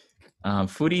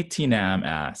 Foodie Tinam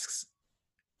asks,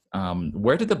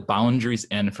 where do the boundaries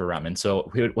end for ramen? So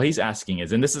what he's asking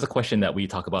is, and this is a question that we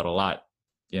talk about a lot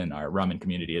in our ramen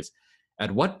community, is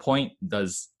at what point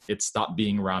does it stop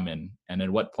being ramen, and at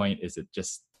what point is it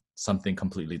just something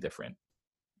completely different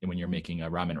when you're making a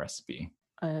ramen recipe?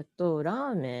 ラ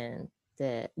ーメンっ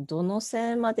てどの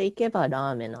線まで行けば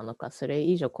ラーメンなのか、それ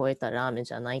以上超えたらラーメン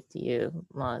じゃないっていう、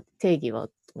定義は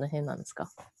どの辺なんですか？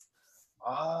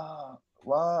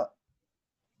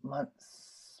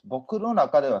僕の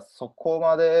中ではそこ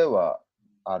までは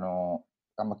あん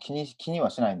ま気には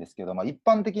しないんですけど、一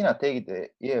般的な定義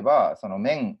で言えば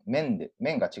麺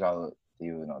が違うって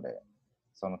いうので、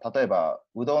例えば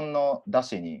うどんのス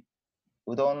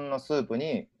ープ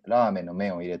にラーメンの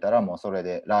麺を入れたらもうそれ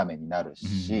でラーメンになる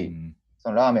し、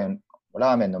ラー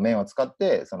メンの麺を使っ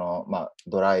て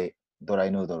ドライヌ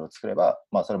ードルを作れば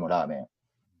それもラーメン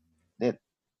で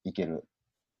いける。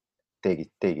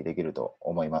定義できると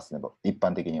思いますね。一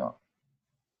般的には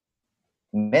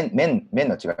麺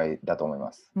の違いだと思い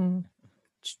ます。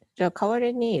じゃあ代わ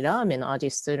りにラーメンの味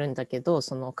するんだけど、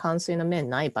その乾水の麺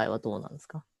ない場合はどうなんです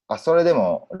か？それで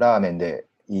もラーメンで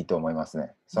いいと思います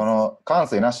ね。乾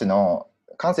水なしで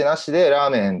ラ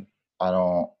ーメン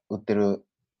売ってる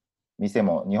店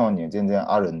も日本に全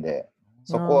然あるんで、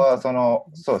そこは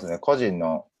そうですね、個人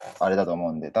のあれだと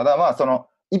思うんで、ただ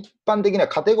一般的な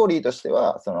カテゴリーとして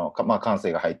は乾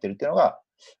水が入ってるっていうのが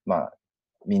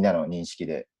みんなの認識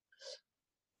で、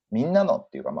みんなのっ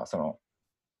ていうかラ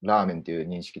ーメンっていう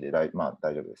認識で大丈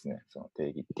夫ですね。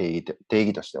定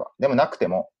義としては。でもなくて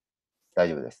も大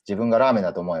丈夫です。自分がラーメン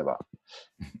だと思えば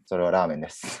それはラーメンで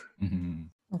す。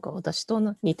なんか私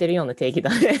と似てるような定義だ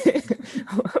ね。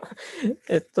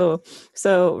So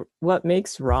what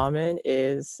makes ramen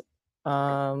is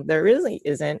there really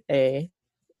isn't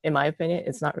in my opinion,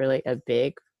 it's not really a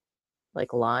big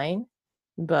line,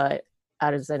 but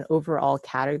as an overall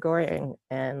category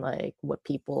and what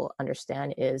people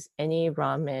understand is any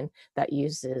ramen that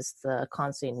uses the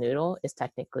kansui noodle is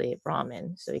technically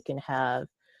ramen. So you can have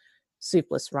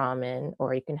soupless ramen,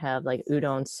 or you can have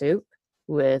udon soup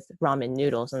with ramen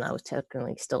noodles, and that would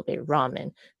technically still be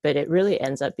ramen. But it really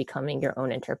ends up becoming your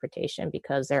own interpretation,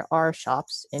 because there are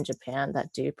shops in Japan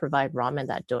that do provide ramen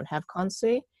that don't have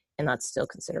kansui, and that's still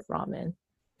considered ramen.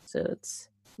 So it's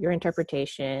your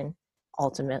interpretation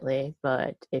ultimately,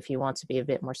 but if you want to be a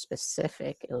bit more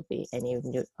specific, it'll be any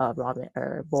ramen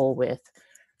or bowl with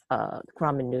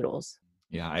ramen noodles.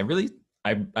 Yeah,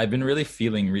 I've been really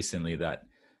feeling recently that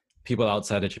people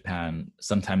outside of Japan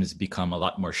sometimes become a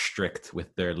lot more strict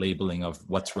with their labeling of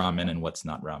what's ramen and what's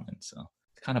not ramen. So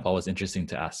kind of always interesting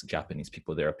to ask Japanese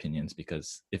people their opinions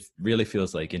because it really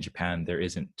feels like in Japan there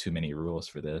isn't too many rules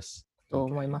for this. どう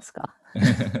思いますか？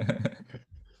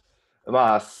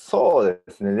まあそう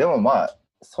ですね。でもまあ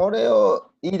それを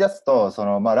言い出すと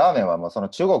まあラーメンはもうその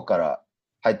中国から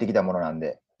入ってきたものなん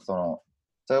で、そ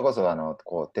れこそ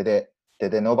こう手で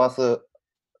伸ばす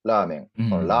ラーメン、そ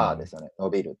のラーですよね、伸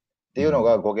びるっていうの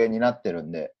が語源になってる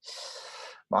んで、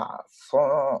ま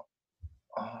あ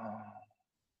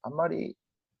あんまり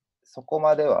そこ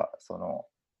までは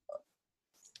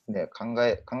ね考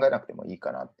えなくてもいい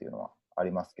かなっていうのはあ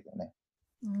りますけどね。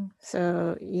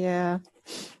So yeah,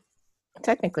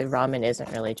 technically ramen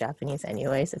isn't really Japanese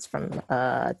anyways. It's from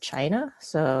China.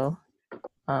 So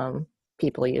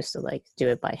people used to like do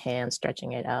it by hand,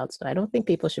 stretching it out. So I don't think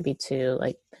people should be too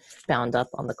like bound up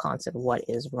on the concept of what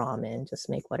is ramen. Just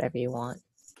make whatever you want.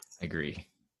 I agree.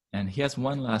 And he has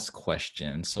one last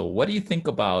question. So what do you think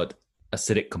about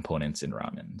acidic components in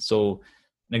ramen? So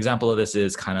an example of this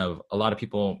is kind of a lot of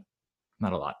people,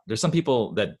 not a lot. There's some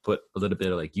people that put a little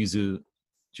bit of like yuzu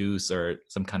juice or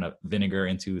some kind of vinegar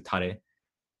into tare.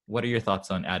 What are your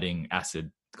thoughts on adding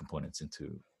acid components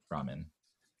into ramen?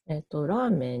 ラー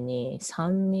メンに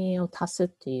酸味を足すっ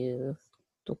ていう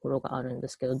ところがあるんで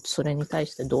すけど、それに対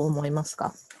してどう思います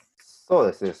か？そう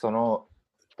ですね。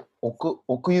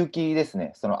奥行きです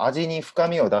ね。味に深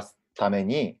みを出すため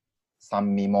に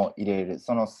酸味も入れる。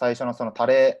最初のタ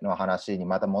レの話に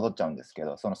また戻っちゃうんですけ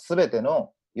ど、全て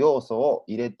の要素を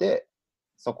入れて、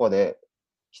そこで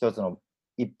一つの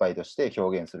一杯として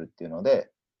表現するっていうの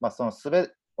で、まあ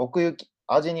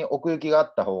味に奥行きがあ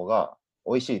った方が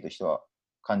美味しいと人は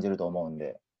感じると思うん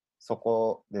で、そ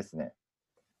こですね。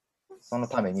その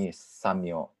ために酸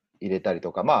味を入れたり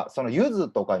とか、まあ柚子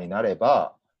とかになれ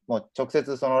ば、もう直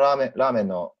接ラーメン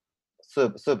のス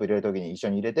ープ入れるときに一緒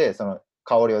に入れて、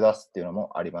香りを出すっていうの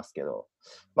もありますけど、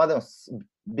まあでも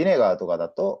ビネガーとかだ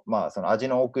と、まあ味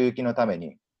の奥行きのため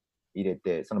に入れ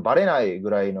て、バレないぐ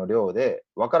らいの量で、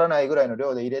わからないぐらいの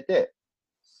量で入れて、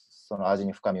味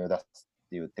に深みを出すっ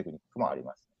ていうテクニックもあり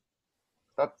ます。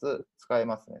2つ使え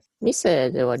ますね。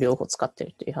店では両方使って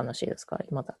るっていう話ですか？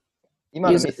今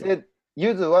の店、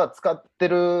柚子は使って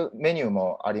るメニュー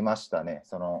もありましたね。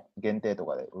限定と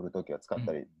かで売るときは使っ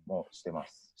たりもしてま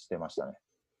した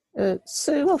ね。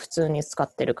酢は普通に使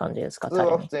ってる感じですか？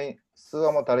酢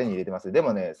はもうタレに入れてます。で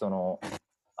もね、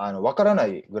わからな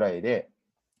いぐらいで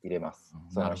入れます。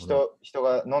人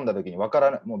が飲んだときにも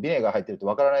うビネガー入ってると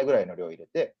わからないぐらいの量入れ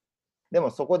て、でも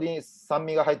そこに酸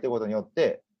味が入ってることによっ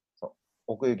て、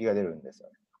奥行きが出るんですよ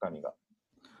ね。深みが。っ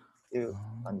ていう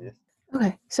感じです。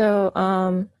Okay, so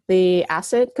the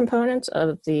acid component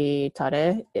of the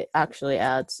tare, it actually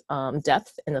adds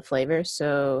depth in the flavor.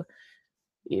 So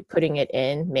putting it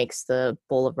in makes the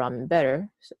bowl of ramen better.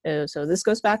 So this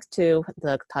goes back to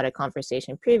the tare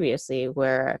conversation previously,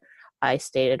 where I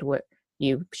stated where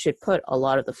you should put a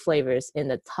lot of the flavors in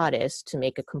the tares to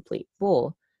make a complete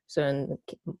bowl. So in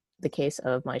the case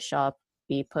of my shop,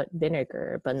 we put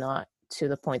vinegar, but not to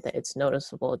the point that it's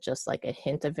noticeable, just like a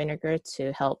hint of vinegar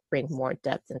to help bring more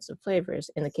depth into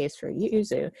flavors. In the case for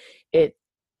yuzu, it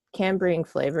can bring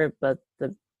flavor, but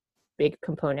the big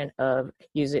component of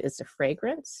yuzu is the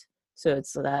fragrance. So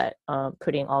it's that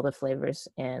putting all the flavors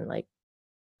and like,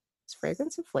 is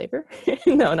fragrance a flavor?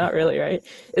 No, not really, right?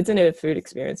 It's in a food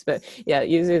experience, but yeah,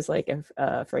 yuzu is like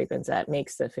a fragrance that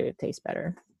makes the food taste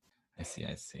better. I see.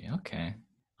 Okay.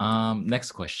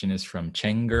 Next question is from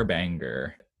Chenger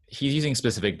Banger. He's using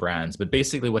specific brands, but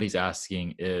basically what he's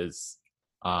asking is,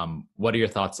 what are your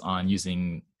thoughts on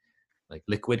using like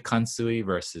liquid kansui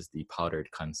versus the powdered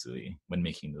kansui when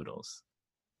making noodles?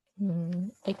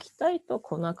 液体と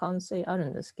粉乾水ある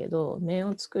んですけど、麺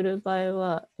を作る場合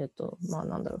は、まあ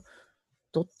なんだろう、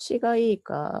どっちがいい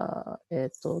か、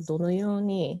どのよう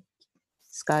に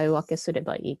使い分けすれ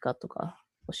ばいいかとか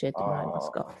教えてもらえま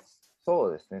すか？そ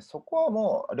うですね。そこは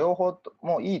もう両方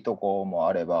もういいとこも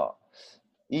あれば、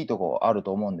いいとこある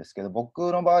と思うんですけど、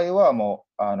僕の場合はも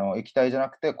う液体じゃな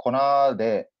くて粉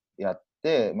でやっ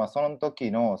て、まあ、その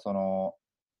時の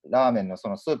ラーメンのス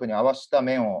ープに合わせた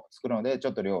麺を作るので、ち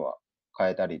ょっと量は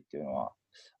変えたりっていうのは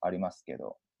ありますけ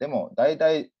ど、でも大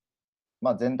体、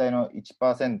まあ、全体の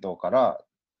 1% から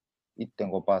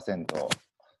 1.5%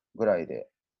 ぐらいで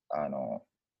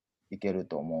いける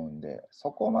と思うんで、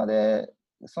そこまで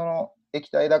液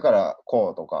体だからこ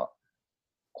うとか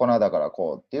粉だから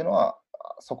こうっていうのは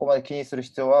そこまで気にする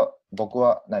必要は僕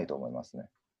はないと思いますね。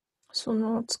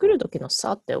作る時の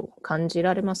差って感じ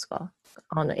られますか？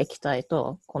液体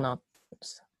と粉。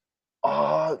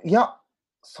いや、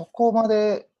そこま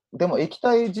ででも液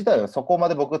体自体はそこま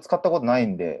で僕使ったことない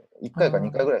んで、1回か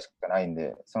2回ぐらいしかないん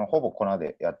で、そのほぼ粉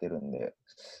でやってるんで、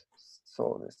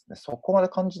そうですね、そこまで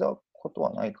感じたこと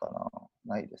はないかな。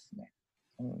ないですね。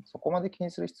そこまで気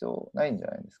にする必要ないんじゃ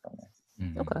ないですかね。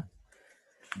Okay.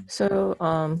 So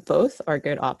both are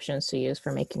good options to use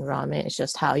for making ramen. It's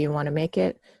just how you want to make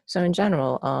it. So in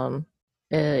general,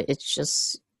 it's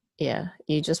just yeah,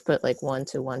 you just put like 1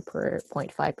 to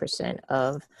 1.5%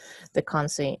 of the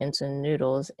constant into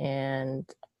noodles, and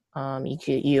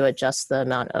you adjust the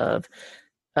amount of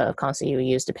constant you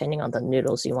use depending on the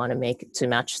noodles you want to make to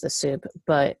match the soup.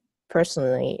 But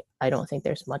personally, I don't think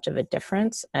there's much of a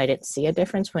difference. I didn't see a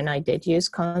difference when I did use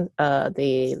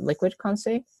the liquid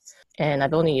constant. And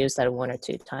I've only used that 1 or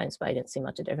 2 times, but I didn't see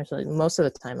much of a difference. So most of the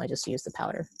time, I just use the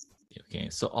powder. Okay,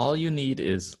 so all you need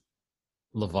is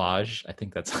Lavage. I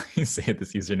think that's how you say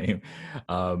this username.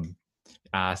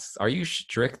 Asks, are you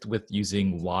strict with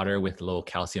using water with low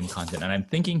calcium content? And I'm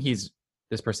thinking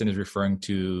this person is referring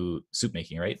to soup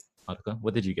making, right? Haruka?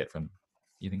 What did you get from?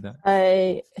 You think that?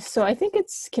 I think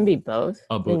it's can be both.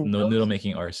 Oh, no, noodle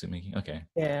making or soup making. Okay.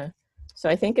 Yeah. So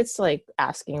I think it's like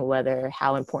asking whether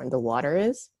how important the water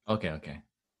is. Okay.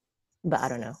 But I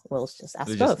don't know. We'll just ask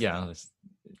Just, both. yeah.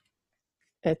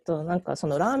 なんかそ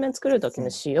のラーメン作る時の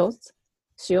使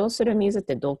用する水っ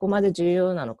てどこまで重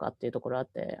要なのかっていうところあっ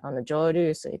て、蒸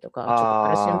留水とか、ちょっとカ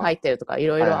ルシウム入ってるとかい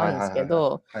ろいろあるんですけ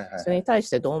ど、それに対し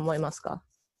てどう思いますか？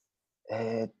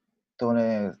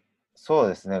そう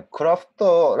ですね、クラフ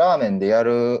トラーメンでや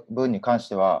る分に関し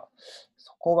ては、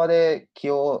そこまで気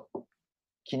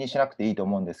にしなくていいと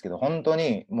思うんですけど、本当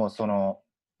にもう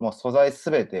もう素材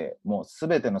すべての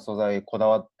素材こだ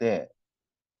わって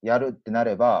やるってな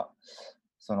れば、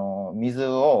その水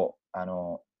を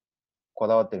こ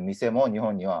だわってる店も日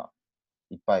本には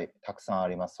いっぱいたくさんあ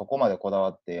ります。そこまでこだわ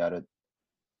ってや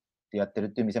ってるっ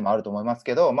ていう店もあると思います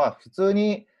けど、まあ普通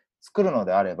に作るの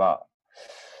であれば、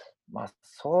まあ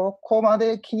そこま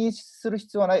で気にする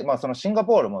必要はない。まあそのシンガ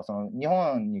ポールもその日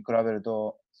本に比べる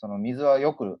と、その水は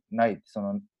良くない、そ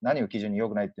の何を基準に良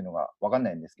くないっていうのがわかん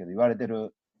ないんですけど、言われてる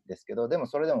んですけど、でも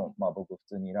それでもまあ僕普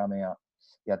通にラーメン屋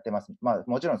やってます。まあ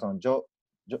もちろんその浄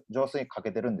水か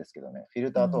けてるんですけどね、フィ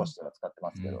ルター通しては使って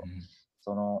ますけど、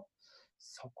そ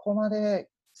こまで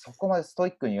スト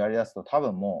イックにやりだすと多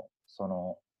分も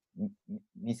う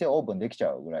店をオープンできち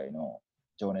ゃうぐらいの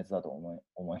情熱だと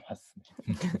思います、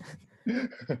ね、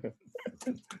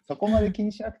そこまで気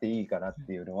にしなくていいかなっ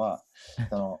ていうのは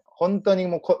本当に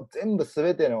もう全部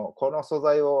全てのこの素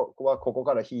材はここ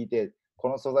から引いてこ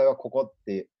の素材はここっ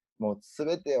てもう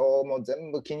全てをもう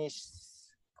全部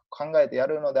考えてや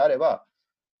るのであれば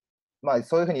まあ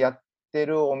そういうふうにやって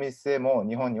るお店も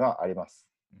日本にはあります。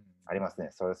ありますね。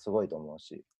それすごいと思う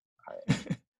し。はい。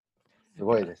す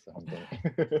ごいです、本当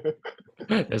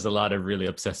に。There's a lot of really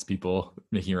obsessed people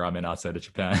making ramen outside of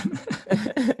Japan.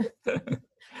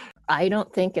 I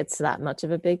don't think it's that much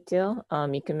of a big deal.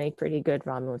 You can make pretty good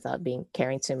ramen without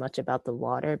caring too much about the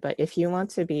water. But if you want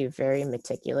to be very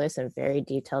meticulous and very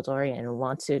detailed oriented and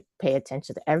want to pay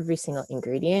attention to every single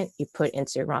ingredient you put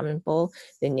into your ramen bowl,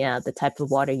 then yeah, the type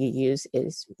of water you use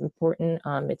is important.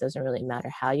 It doesn't really matter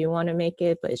how you want to make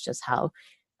it, but it's just how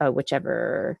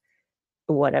whatever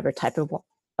type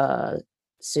of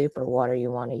soup or water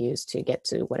you want to use to get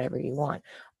to whatever you want.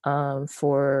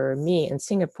 For me in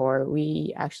Singapore,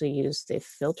 we actually use the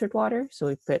filtered water. So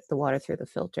we put the water through the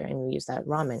filter and we use that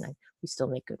ramen. And we still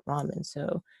make good ramen.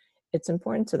 So it's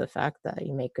important to the fact that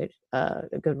you make a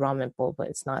good ramen bowl, but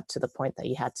it's not to the point that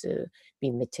you had to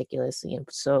be meticulously and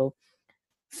so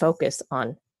focused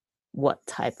on what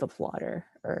type of water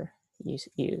or use.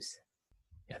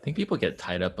 Yeah, I think people get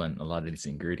tied up on a lot of these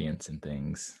ingredients and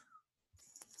things.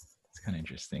 It's kind of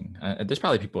interesting. There's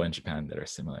probably people in Japan that are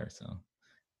similar, so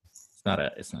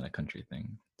it's not a country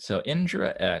thing. So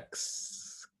Indra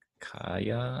X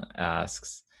Kaya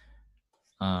asks,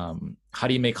 how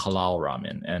do you make halal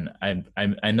ramen? And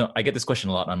I know I get this question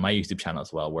a lot on my YouTube channel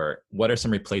as well, where what are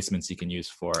some replacements you can use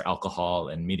for alcohol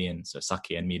and median, so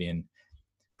sake and median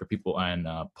for people on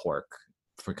pork,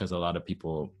 because a lot of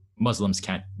Muslims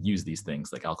can't use these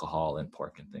things like alcohol and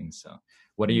pork and things. So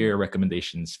what are your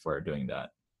recommendations for doing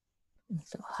that?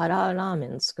 ハラーラーメ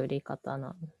ンの作り方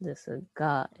なんです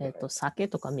が、酒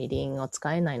とかみりんを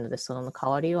使えないので、その代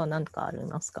わりは何かあり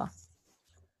ますか？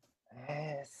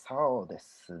そうで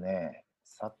すね。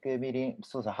酒みりん、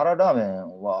そうですね。ハラーラーメ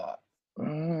ンは、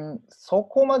そ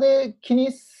こまで気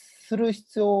にする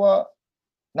必要は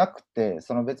なくて、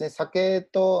別に酒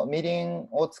とみりん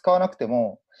を使わなくて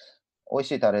も、美味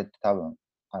しいタレって多分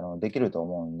できると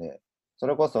思うんで、そ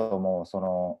れこそもう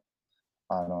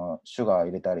シュガー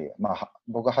入れたり、まあ、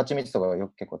僕は蜂蜜とかよ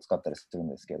く結構使ったりするん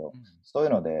ですけど、そういう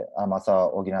ので甘さ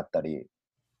を補ったり、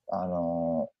ま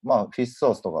あ、フィッシュ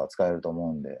ソースとかは使えると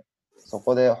思うんで、そ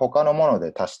こで他のもの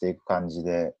で足していく感じ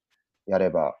でやれ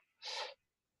ば、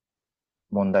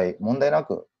問題な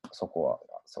くそこは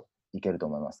いけると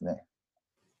思いますね。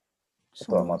あ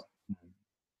とはまず、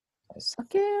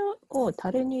酒を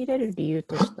タレに入れる理由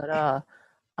としたら、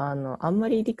あんま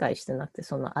り理解してなくて、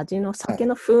その酒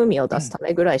の風味を出すた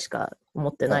めぐらいしか思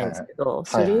ってないんですけど、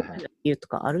それ以外の理由と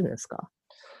かあるんですか？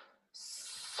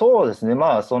そうですね。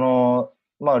まあ、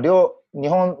まあ、日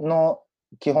本の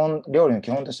料理の基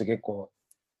本として結構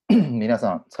皆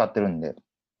さん使ってるんで、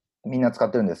みんな使っ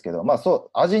てるんですけど、まあ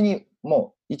味に、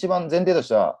もう一番前提とし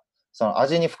ては、その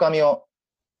味に深みを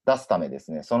出すためで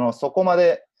すね。そこま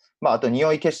で、まああと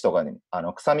匂い消しとかに、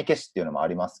臭み消しっていうのもあ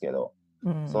りますけど、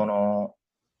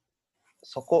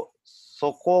そ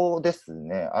こです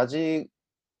ね。味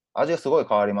がすごい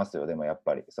変わりますよ。でもやっ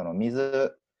ぱり、インス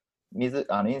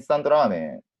タントラー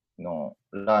メンの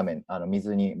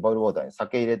水に、ボイルウォーターに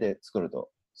酒入れて作ると、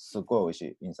すっごい美味し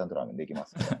いインスタントラーメンできま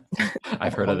す、ね。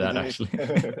I've heard of that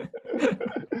actually.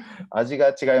 味が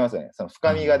違いますよね。その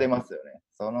深みが出ますよね。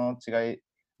その違い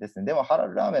ですね。でもハラ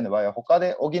ルラーメンの場合は他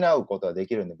で補うことがで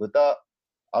きるんで、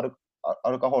アル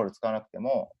カホール使わなくて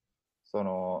も、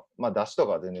まあ、だしと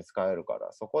か全然使えるか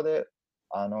ら、そこで、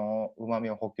旨味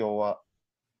を補強は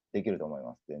できると思い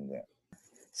ます、全然。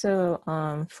So,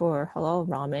 for halal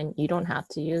ramen, you don't have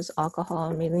to use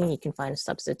alcohol. Mainly, you can find a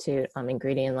substitute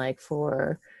ingredient like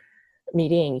for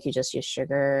meat, you could just use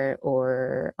sugar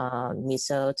or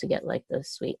miso to get like the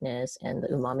sweetness and the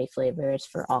umami flavors.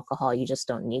 For alcohol, you just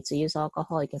don't need to use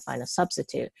alcohol. You can find a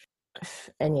substitute,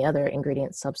 any other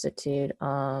ingredient substitute.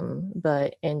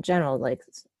 But in general, like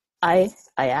I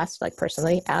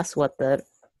personally asked what the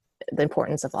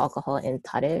importance of alcohol in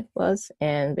tare was,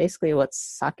 and basically what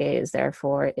sake is there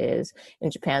for is,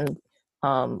 in Japan,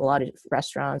 a lot of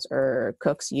restaurants or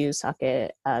cooks use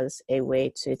sake as a way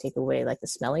to take away like the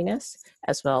smelliness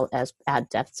as well as add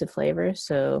depth to flavor.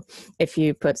 So if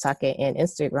you put sake in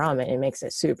instant ramen, it makes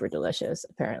it super delicious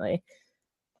apparently,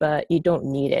 but you don't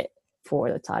need it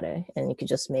for the tare, and you could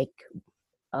just make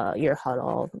your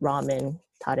halal ramen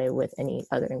tare with any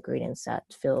other ingredients that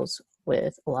fills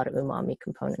with a lot of umami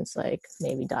components, like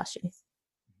maybe dashi.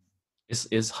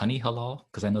 Is honey halal?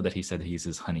 Because I know that he said he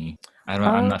uses honey.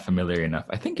 I'm not familiar enough.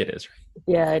 I think it is, right?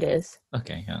 Yeah, it is.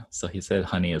 Okay, yeah. So he said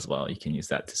honey as well. You can use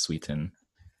that to sweeten.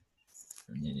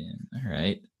 All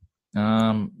right.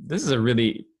 This is a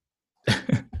really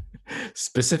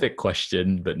specific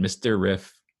question, but Mr.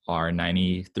 Riff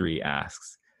R93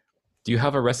 asks, do you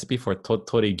have a recipe for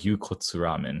tottori gyukotsu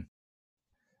ramen?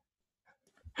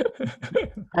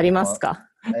 ありますか？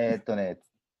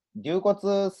牛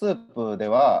骨スープで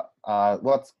は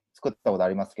作ったことあ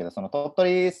りますけど、その鳥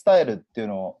取スタイルっていう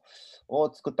の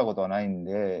を作ったことはないん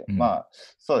で、まあ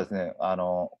そうですね、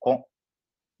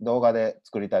動画で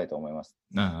作りたいと思います。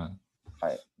は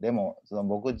い。でも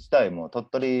僕自体も鳥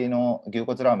取の牛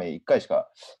骨ラーメン1回しか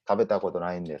食べたこと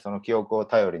ないんで、その記憶を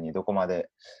頼りにどこまで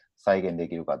再現で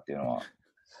きるかっていうのは、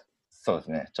そうで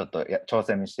すね、ちょっと挑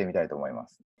戦してみたいと思いま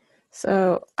す。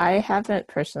So I haven't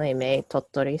personally made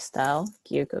Tottori style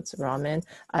gyukotsu ramen.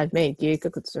 I've made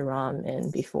gyukotsu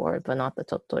ramen before, but not the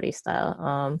Tottori style.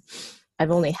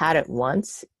 I've only had it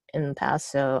once in the past,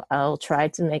 so I'll try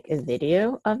to make a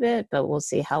video of it, but we'll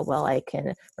see how well I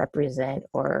can represent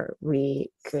or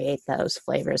recreate those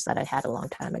flavors that I had a long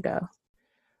time ago.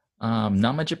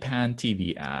 Nama Japan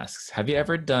TV asks, have you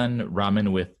ever done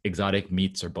ramen with exotic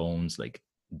meats or bones like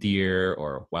deer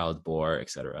or wild boar,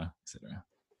 etc., etc.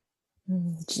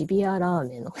ジビアラー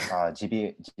メンの。ジビ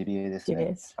エです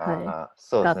ね。はい。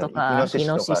そうですね。とか、イ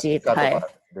ノシシ、はい。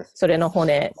それの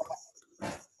骨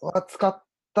は使っ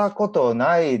たこと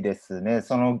ないですね。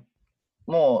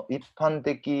もう一般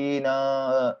的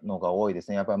なのが多いで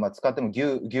すね。やっぱり使っても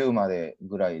牛まで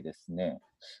ぐらいですね。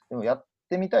でもやっ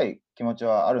てみたい気持ち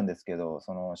はあるんですけど、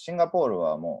シンガポール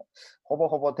はもうほぼ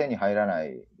ほぼ手に入らな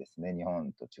いですね。日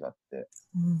本と違って。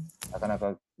なかな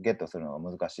かゲットするの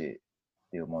が難しいっ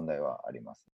ていう問題はあり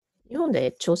ます。日本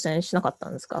で挑戦しなかった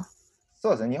んですか？そ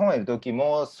うですね。日本にいる時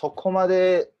もそこま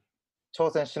で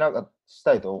挑戦し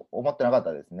たいと思ってなかっ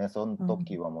たですね。その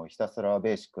時はもうひたすら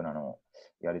ベーシックなのを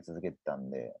やり続けてたん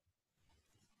で、っ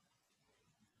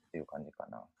ていう感じか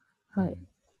な。はい。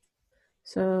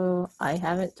So I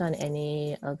haven't done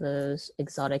any of those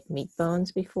exotic meat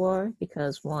bones before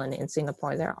because one, in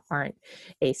Singapore, there aren't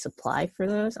a supply for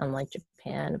those, unlike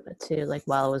Japan. But two, like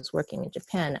while I was working in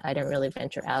Japan, I didn't really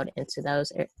venture out into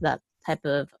that type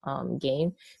of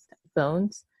game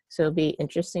bones. So it'll be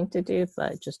interesting to do,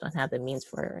 but just don't have the means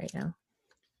for it right now.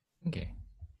 Okay.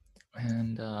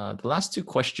 And the last two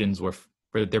questions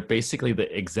they're basically the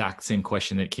exact same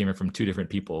question that came in from two different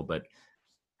people, but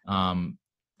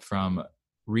from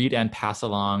Read and Pass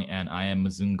Along and I Am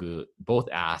Muzungu both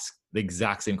asked the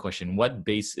exact same question. What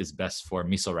base is best for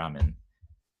miso ramen?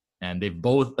 And they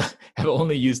both have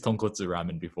only used tonkotsu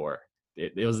ramen before.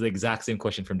 It was the exact same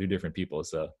question from two different people.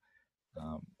 So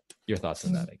your thoughts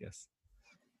on that, I guess.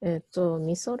 味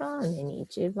噌ラーメンに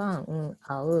一番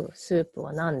合うスープ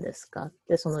は何ですかっ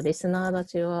て、そのリスナーた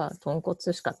ちは豚骨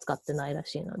しか使ってないら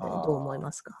しいので、どう思い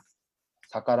ますか？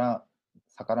魚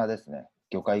ですね。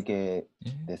魚介系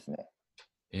ですね。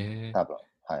多分。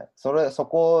はい。そ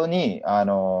こに、例え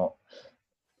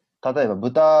ば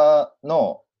豚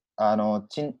の、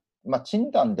チ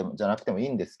ンタンじゃなくてもいい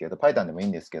んですけど、パイタンでもいい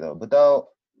んですけど、豚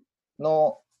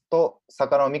と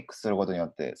魚をミックスすることによ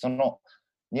って、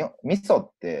味噌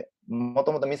って、も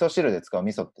ともと味噌汁で使う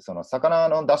味噌って、その魚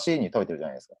の出汁に溶いてるじゃ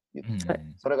ないですか。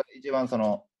それが一番日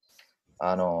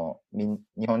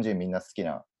本人みんな好き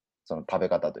なその食べ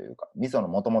方というか、味噌の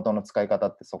もともとの使い方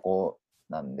ってそこ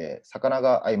なんで、魚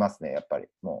が合いますね、やっぱり。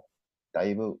もう、だ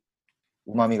いぶ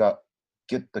旨味が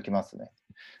ギュッときますね。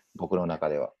僕の中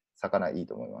では。魚いい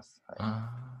と思います。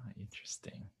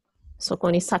Interesting. そ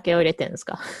こに酒を入れてるんです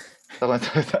か？味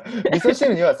噌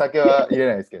汁には酒は入れ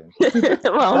ないですけど、ね、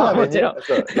もちろん。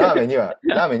ラーメンには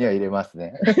入れます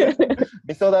ね。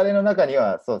味噌だれの中に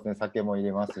はそうですね、酒も入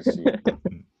れますし。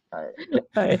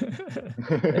はい。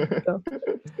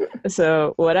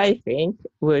So what I think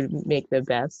would make the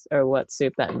best, or what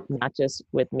soup that matches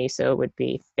with miso, would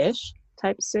be fish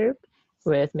type soup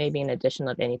with maybe an addition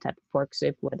of any type of pork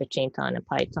soup, whether chintan and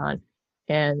paitan.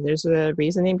 And there's a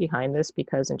reasoning behind this,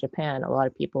 because in Japan, a lot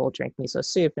of people drink miso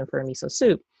soup, and for miso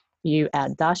soup, you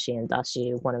add dashi, and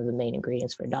dashi, one of the main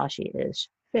ingredients for dashi is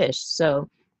fish. So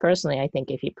personally, I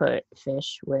think if you put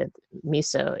fish with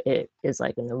miso, it is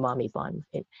like an umami bomb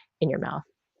in your mouth.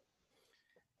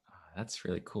 That's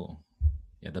really cool.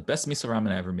 Yeah, the best miso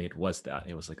ramen I ever made was that.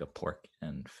 It was like a pork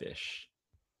and fish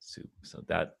soup. So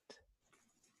that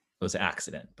was an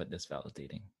accident, but that's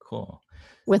validating. Cool.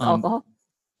 With alcohol?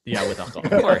 Yeah, with alcohol,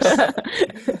 of course.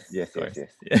 Yes.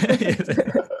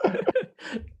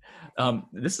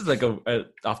 This is like a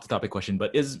off-the-topic question,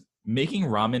 but is making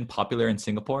ramen popular in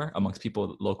Singapore amongst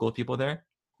local people there?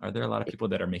 Are there a lot of people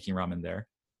that are making ramen there?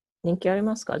 人気あり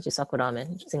ますか？自作ラーメ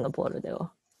ン、シンガポールで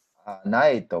は。な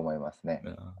いと思いますね。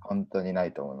本当にな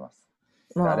いと思います。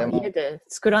家で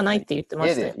作らないって言ってま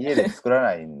したよね。家で作ら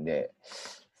ないんで、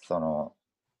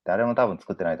誰も多分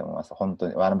作ってないと思います。本当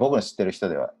に。僕の知ってる人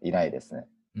ではいないですね。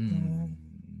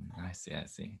I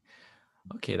see.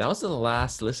 Okay, that was the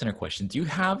last listener question. Do you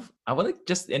have, I would like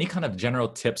just any kind of general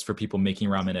tips for people making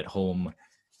ramen at home?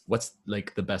 What's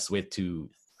like the best way to,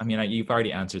 I mean, you've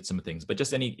already answered some things, but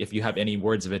just if you have any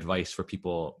words of advice for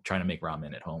people trying to make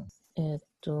ramen at home.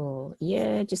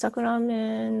 自作ラー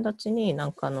メンたちにな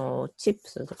んかチップ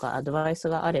スとかアドバイス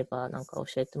があればなんか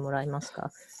教えてもらえますか？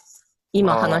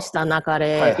今話した流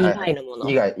れ以外のもの。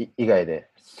以外で。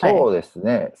そうです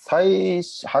ね。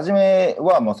初め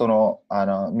はもう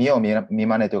見よう見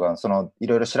まねというか、い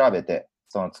ろいろ調べて、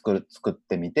作っ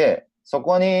てみて、そ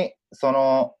こに、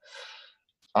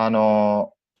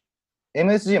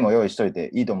MSG も用意しといて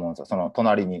いいと思うんですよ。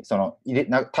隣に、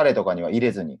タレとかには入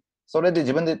れずに。それで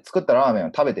自分で作ったラーメン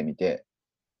を食べてみて、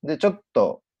で、ちょっ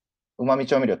と旨味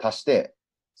調味料足して、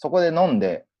そこで飲ん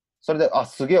で、それで、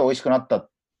すげえ美味しくなったっ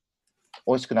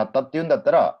て言うんだっ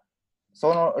たら、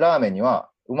そのラーメンには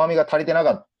旨味が足りてな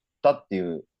かったってい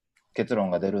う結論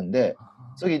が出るんで、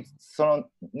次、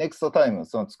ネクストタイム、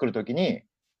作るときに、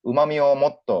旨味をも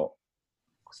っと、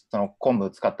昆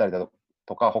布使ったりだ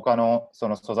とか、他の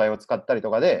素材を使ったり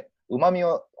とかで、旨味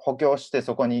を補強して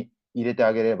そこに入れて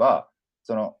あげれば、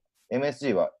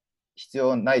MSG は必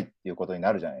要ないっていうことに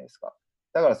なるじゃないですか。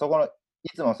だからい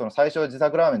つも最初自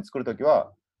作ラーメン作るとき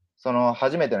は、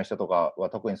初めての人とかは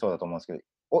特にそうだと思うんですけど、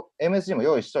MSG も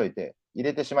用意しといて入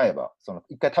れてしまえば、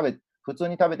一回普通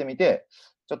に食べてみて、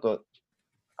ちょっと、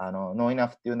ノーイナ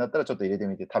フっていうんだったらちょっと入れて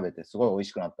みて食べて、すごい美味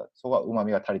しくなった。そこは旨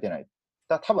味が足りてない。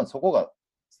多分そこが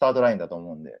スタートラインだと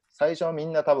思うんで、最初はみ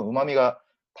んな多分旨味が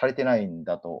足りてないん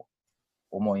だと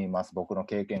思います。僕の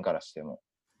経験からしても。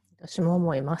私も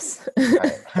思います。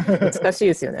難しい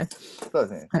ですよね。そうで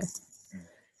すね。はい。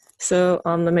So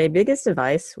my biggest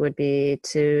advice would be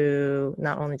to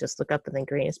not only just look up the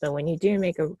ingredients, but when you do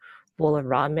make a bowl of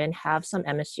ramen, have some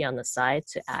MSG on the side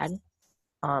to add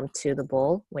to the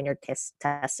bowl when you're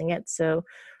testing it. So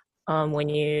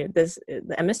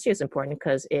the MSG is important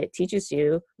because it teaches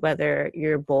you whether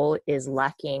your bowl is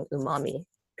lacking umami.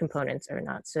 components or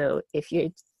not. So if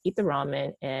you eat the ramen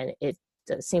and it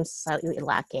seems slightly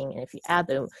lacking, and if you add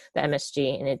the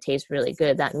MSG and it tastes really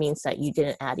good, that means that you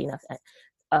didn't add enough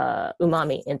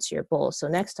umami into your bowl. So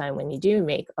next time when you do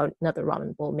make another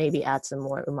ramen bowl, maybe add some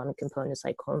more umami components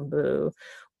like konbu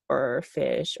or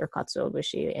fish or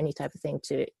katsuobushi, any type of thing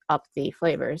to up the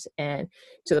flavors, and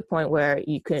to the point where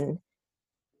you can,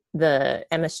 the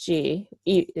MSG,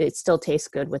 it still tastes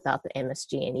good without the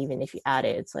MSG, and even if you add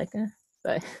it, it's like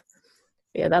but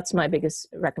yeah, that's my biggest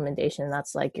recommendation.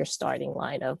 That's like your starting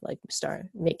line of like start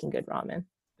making good ramen.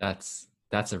 That's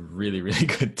a really, really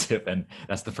good tip, and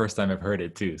that's the first time I've heard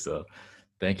it too, so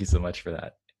thank you so much for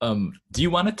that. Do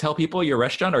you want to tell people your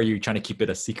restaurant, or are you trying to keep it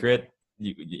a secret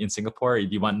in Singapore? Do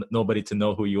you want nobody to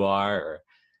know who you are? Or?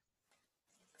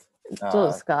 どう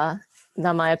ですか？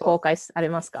名前公開され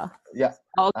ますか？いや、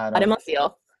あります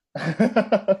よ。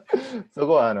そ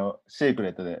こはシーク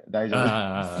レットで大丈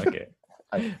夫です。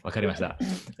Okay. わかりました。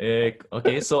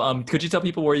Okay, so could you tell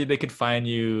people where they could find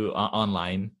you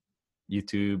online?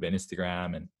 YouTube and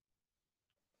Instagram and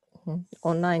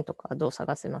オンラインとかどう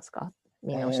探せますか？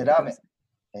みんな教えてくラーメださ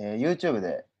い。ン、YouTube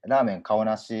でラーメン顔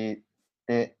なし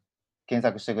で検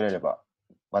索してくれれば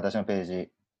私のページ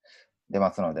出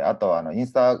ますので、あとはイン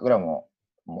スタグラム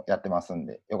もやってますん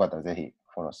で、よかったらぜひ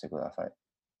フォローしてください。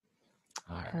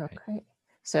Okay.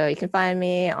 So you can find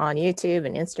me on YouTube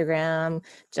and Instagram.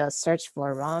 Just search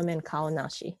for Ramen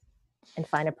Kaonashi and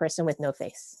find a person with no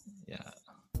face. Yeah.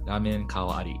 Ramen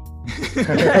Kawari.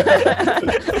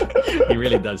 He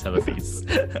really does have a face.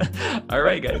 All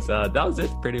right, guys. That was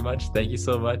it pretty much. Thank you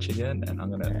so much again. And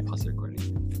I'm going to pause the recording.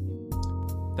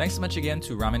 Thanks so much again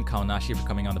to Ramen Kaonashi for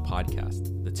coming on the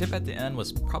podcast. The tip at the end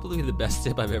was probably the best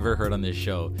tip I've ever heard on this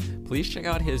show. Please check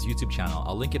out his YouTube channel.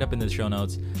 I'll link it up in the show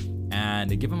notes.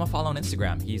 And give him a follow on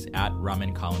Instagram. He's at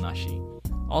Ramen Kaonashi.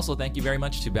 Also, thank you very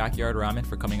much to Backyard Ramen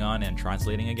for coming on and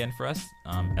translating again for us.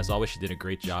 As always, she did a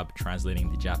great job translating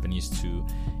the Japanese to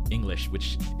English,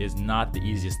 which is not the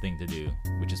easiest thing to do,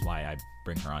 which is why I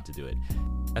bring her on to do it.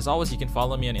 As always, you can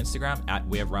follow me on Instagram at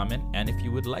Way of Ramen. And if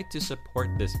you would like to support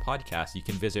this podcast, you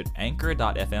can visit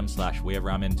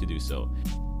anchor.fm/wayoframen to do so.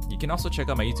 You can also check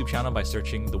out my YouTube channel by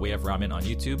searching The Way of Ramen on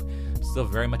YouTube. Still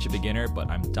very much a beginner, but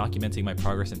I'm documenting my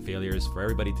progress and failures for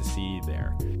everybody to see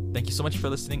there. Thank you so much for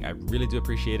listening. I really do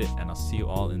appreciate it, and I'll see you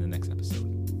all in the next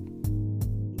episode.